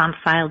 You have Trump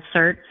filed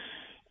cert,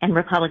 and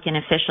Republican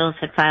officials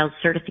had filed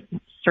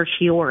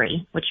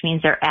certiorari, which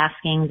means they're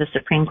asking the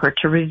Supreme Court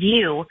to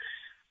review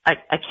a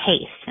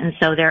case. And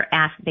so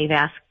they've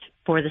asked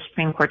for the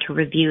Supreme Court to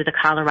review the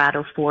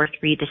Colorado 4-3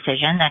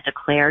 decision that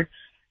declared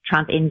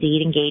Trump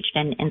indeed engaged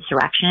in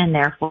insurrection and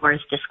therefore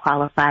is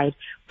disqualified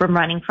from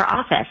running for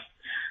office.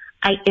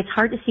 It's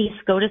hard to see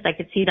SCOTUS. I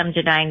could see them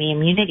denying the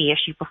immunity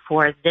issue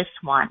before this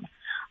one.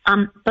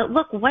 But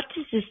look, what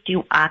does this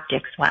do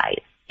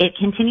optics-wise? It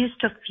continues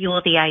to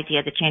fuel the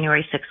idea that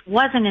January 6th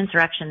was an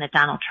insurrection, that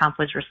Donald Trump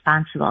was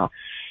responsible.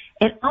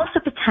 It also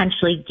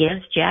potentially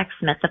gives Jack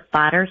Smith the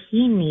fodder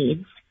he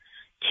needs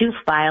to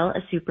file a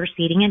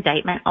superseding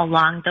indictment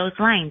along those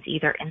lines,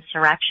 either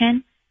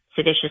insurrection,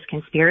 seditious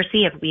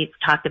conspiracy, as we've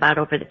talked about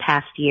over the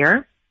past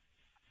year.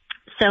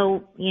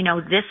 So,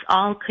 this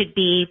all could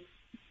be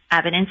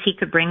evidence he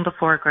could bring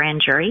before a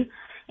grand jury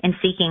in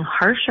seeking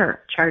harsher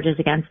charges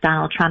against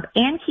Donald Trump.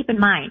 And keep in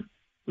mind,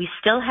 we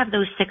still have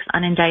those 6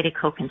 unindicted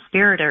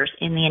co-conspirators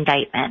in the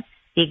indictment,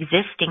 the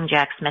existing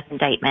Jack Smith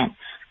indictment.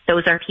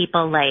 Those are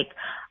people like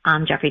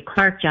Jeffrey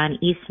Clark, John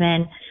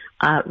Eastman,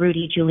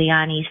 Rudy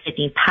Giuliani,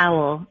 Sidney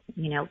Powell,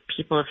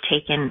 people have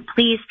taken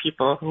pleas,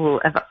 people who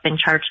have been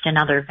charged in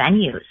other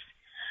venues.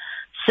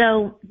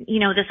 So,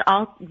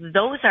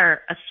 those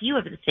are a few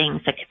of the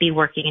things that could be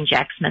working in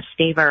Jack Smith's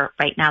favor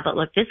right now. But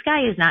look, this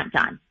guy is not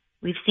done.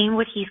 We've seen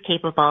what he's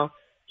capable.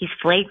 He's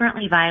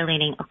flagrantly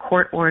violating a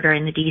court order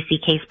in the D.C.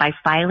 case by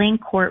filing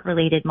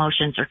court-related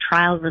motions or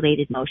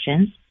trial-related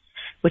motions,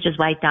 which is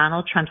why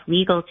Donald Trump's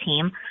legal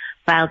team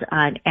filed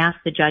and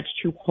asked the judge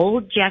to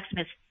hold Jack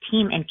Smith's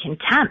team in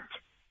contempt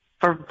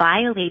for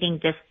violating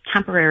this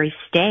temporary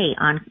stay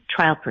on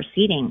trial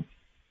proceedings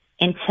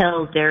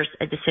until there's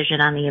a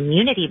decision on the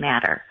immunity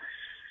matter.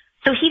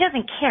 So he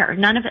doesn't care.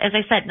 As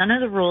I said, none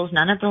of the rules,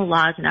 none of the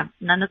laws,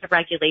 none of the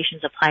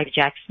regulations apply to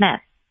Jack Smith.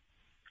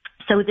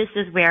 So this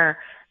is where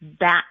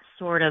that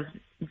sort of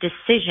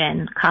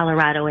decision,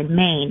 Colorado and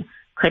Maine,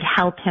 could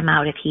help him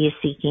out if he is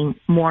seeking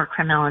more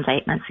criminal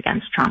indictments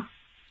against Trump.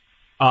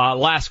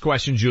 Last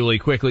question, Julie,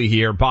 quickly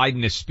here.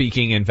 Biden is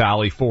speaking in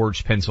Valley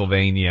Forge,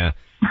 Pennsylvania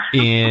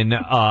in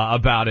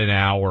about an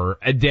hour,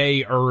 a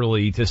day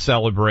early to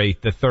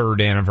celebrate the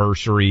 3rd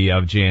anniversary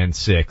of Jan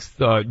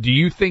 6th. Do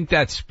you think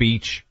that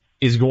speech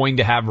is going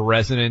to have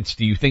resonance?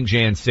 Do you think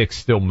Jan 6th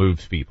still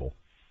moves people?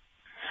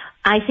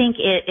 I think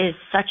it is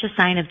such a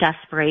sign of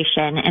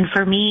desperation. And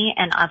for me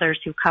and others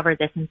who cover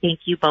this, and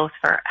thank you both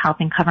for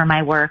helping cover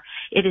my work,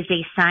 it is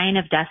a sign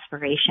of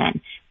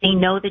desperation. They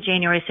know the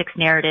January 6th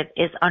narrative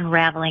is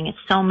unraveling at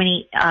so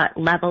many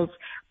levels.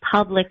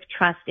 Public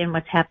trust in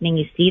what's happening.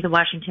 You see the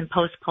Washington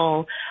Post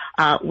poll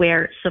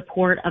where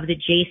support of the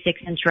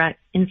J6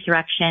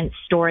 insurrection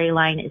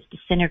storyline is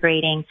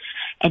disintegrating.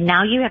 And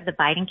now you have the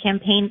Biden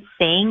campaign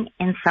saying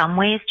in some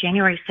ways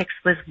January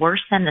 6th was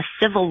worse than the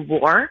Civil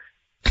War,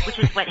 which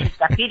is what his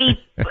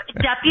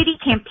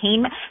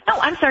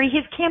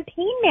his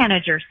campaign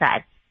manager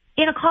said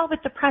in a call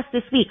with the press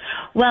this week.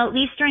 Well, at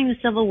least during the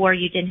Civil War,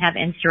 you didn't have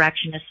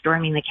insurrectionists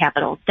storming the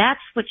Capitol.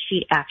 That's what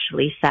she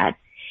actually said.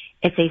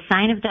 It's a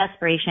sign of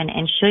desperation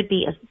and should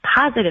be a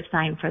positive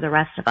sign for the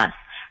rest of us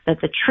that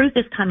the truth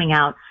is coming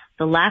out.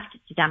 The left,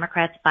 the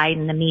Democrats,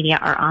 Biden, the media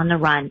are on the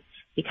run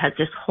because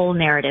this whole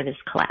narrative is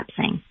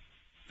collapsing.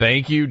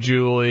 Thank you,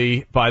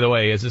 Julie. By the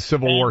way, as a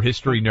Civil War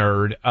history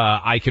nerd,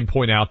 I can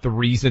point out the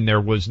reason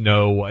there was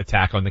no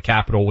attack on the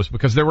Capitol was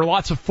because there were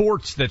lots of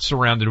forts that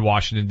surrounded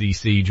Washington,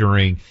 D.C.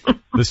 during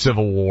the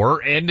Civil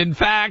War. And in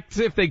fact,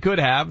 if they could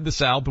have, the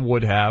South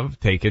would have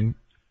taken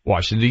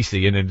Washington,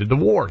 D.C. and ended the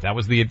war. That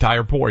was the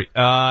entire point.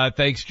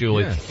 Thanks,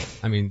 Julie. Yeah.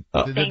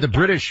 The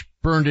British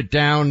burned it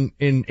down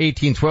in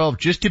 1812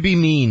 just to be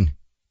mean.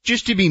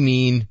 Just to be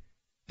mean.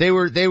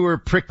 They were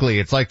prickly.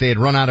 It's like they had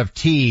run out of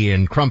tea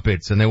and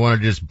crumpets and they wanted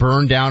to just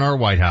burn down our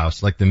White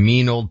House like the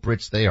mean old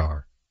Brits they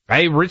are.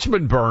 Hey,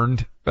 Richmond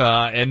burned,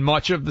 and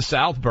much of the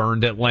South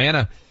burned.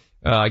 Atlanta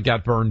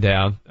got burned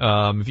down.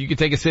 If you could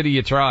take a city,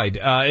 you tried.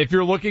 If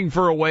you're looking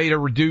for a way to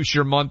reduce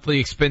your monthly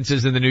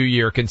expenses in the new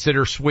year,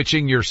 consider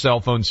switching your cell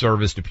phone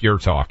service to Pure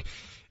Talk.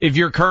 If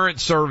your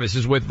current service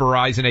is with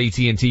Verizon,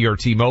 AT&T, or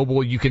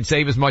T-Mobile, you can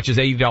save as much as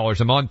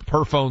 $80 a month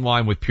per phone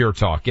line with Pure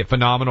Talk. Get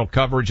phenomenal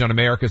coverage on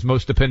America's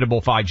most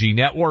dependable 5G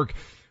network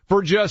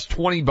for just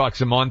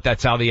 $20 a month.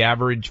 That's how the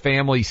average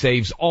family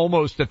saves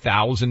almost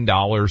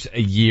 $1,000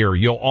 a year.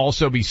 You'll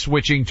also be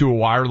switching to a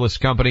wireless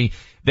company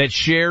that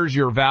shares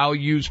your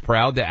values.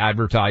 Proud to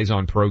advertise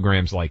on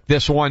programs like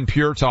this one.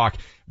 Pure Talk,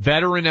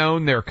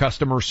 veteran-owned, their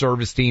customer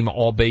service team,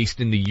 all based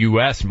in the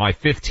U.S. My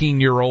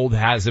 15-year-old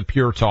has a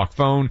Pure Talk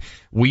phone.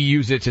 We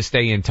use it to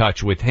stay in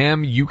touch with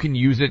him. You can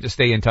use it to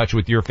stay in touch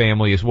with your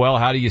family as well.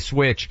 How do you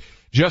switch?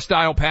 Just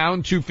dial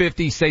pound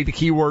 250, say the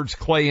keywords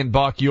Clay and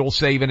Buck. You'll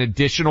save an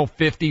additional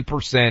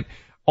 50%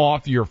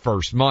 off your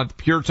first month.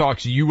 Pure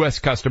Talk's U.S.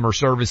 customer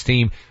service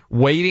team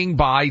waiting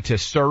by to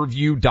serve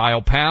you.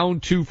 Dial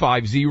pound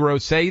 250,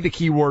 say the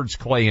keywords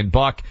Clay and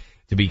Buck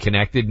to be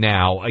connected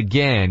now.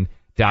 Again,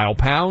 dial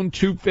pound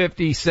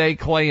 250, say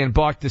Clay and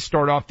Buck to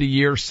start off the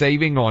year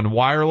saving on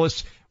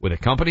wireless with a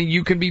company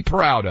you can be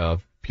proud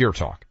of, Pure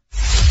Talk.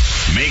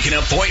 Make an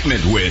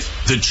appointment with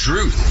the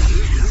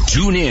truth.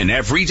 Tune in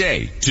every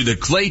day to the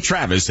Clay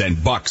Travis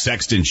and Buck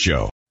Sexton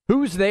Show.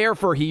 Who's there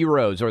for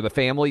heroes or the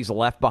families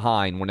left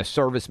behind when a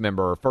service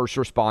member or first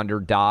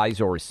responder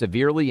dies or is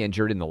severely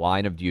injured in the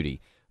line of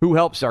duty? Who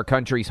helps our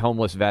country's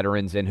homeless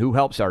veterans, and who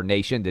helps our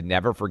nation to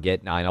never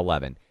forget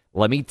 9/11?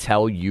 Let me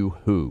tell you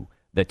who.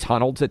 The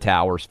Tunnel to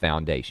Towers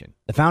Foundation.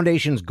 The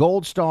Foundation's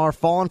Gold Star,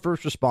 Fallen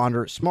First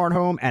Responder, Smart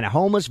Home, and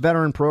Homeless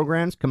Veteran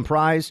programs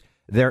comprise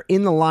their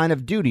In the Line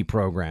of Duty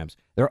programs.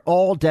 They're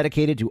all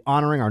dedicated to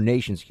honoring our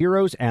nation's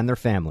heroes and their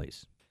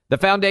families. The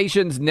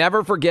Foundation's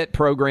Never Forget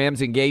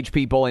programs engage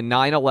people in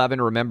 9/11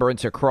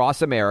 remembrance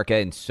across America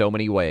in so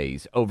many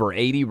ways. Over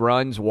 80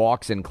 runs,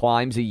 walks, and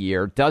climbs a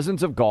year,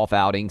 dozens of golf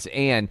outings,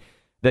 and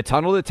the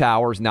Tunnel to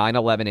Towers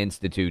 9/11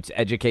 Institutes,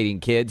 educating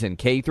kids in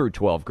K through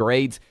 12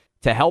 grades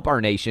to help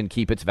our nation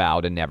keep its vow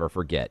to never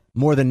forget.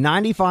 More than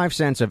 95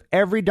 cents of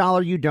every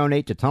dollar you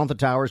donate to Tunnel to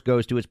Towers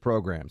goes to its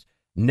programs.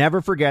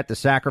 Never forget the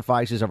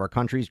sacrifices of our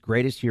country's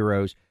greatest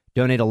heroes.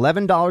 Donate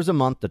 $11 a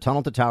month to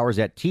Tunnel to Towers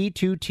at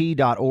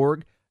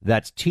T2T.org.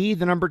 That's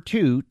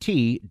T2T.org.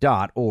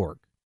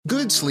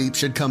 Good sleep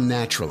should come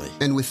naturally,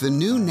 and with the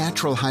new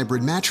Natural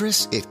Hybrid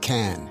mattress, it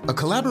can. A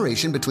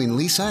collaboration between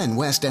Lisa and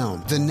West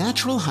Elm, the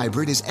Natural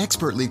Hybrid is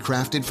expertly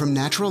crafted from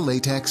natural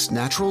latex,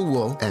 natural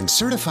wool, and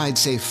certified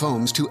safe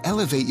foams to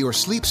elevate your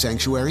sleep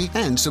sanctuary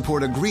and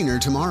support a greener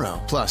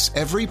tomorrow. Plus,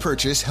 every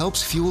purchase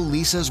helps fuel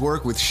Lisa's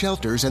work with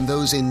shelters and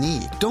those in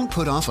need. Don't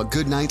put off a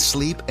good night's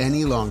sleep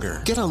any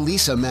longer. Get a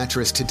Lisa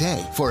mattress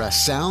today for a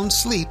sound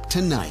sleep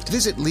tonight.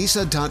 Visit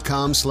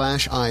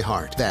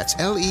lisa.com/iHeart. That's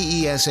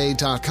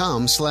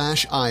LEESA.com/iHeart.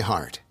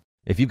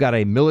 If you've got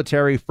a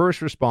military, first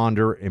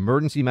responder,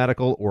 emergency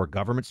medical, or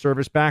government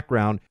service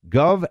background,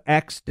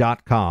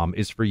 GovX.com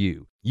is for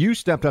you. You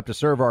stepped up to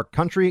serve our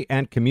country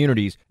and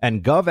communities,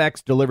 and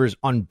GovX delivers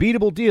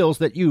unbeatable deals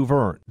that you've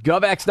earned.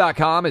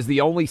 GovX.com is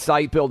the only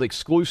site built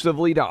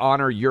exclusively to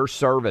honor your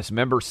service.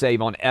 Members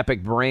save on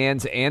epic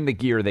brands and the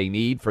gear they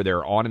need for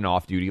their on- and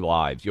off-duty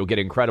lives. You'll get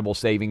incredible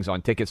savings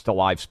on tickets to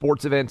live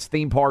sports events,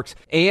 theme parks,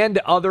 and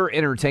other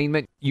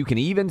entertainment. You can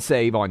even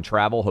save on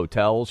travel,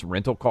 hotels,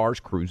 rental cars,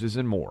 cruises,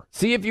 and more.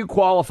 See if you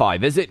qualify.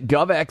 Visit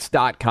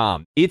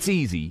GovX.com. It's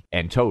easy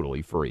and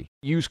totally free.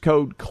 Use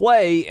code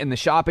CLAY in the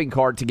shopping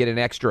cart to get an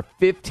extra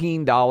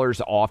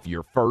 $15 off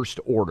your first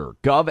order.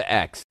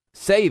 GovX,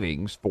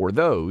 savings for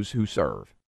those who serve.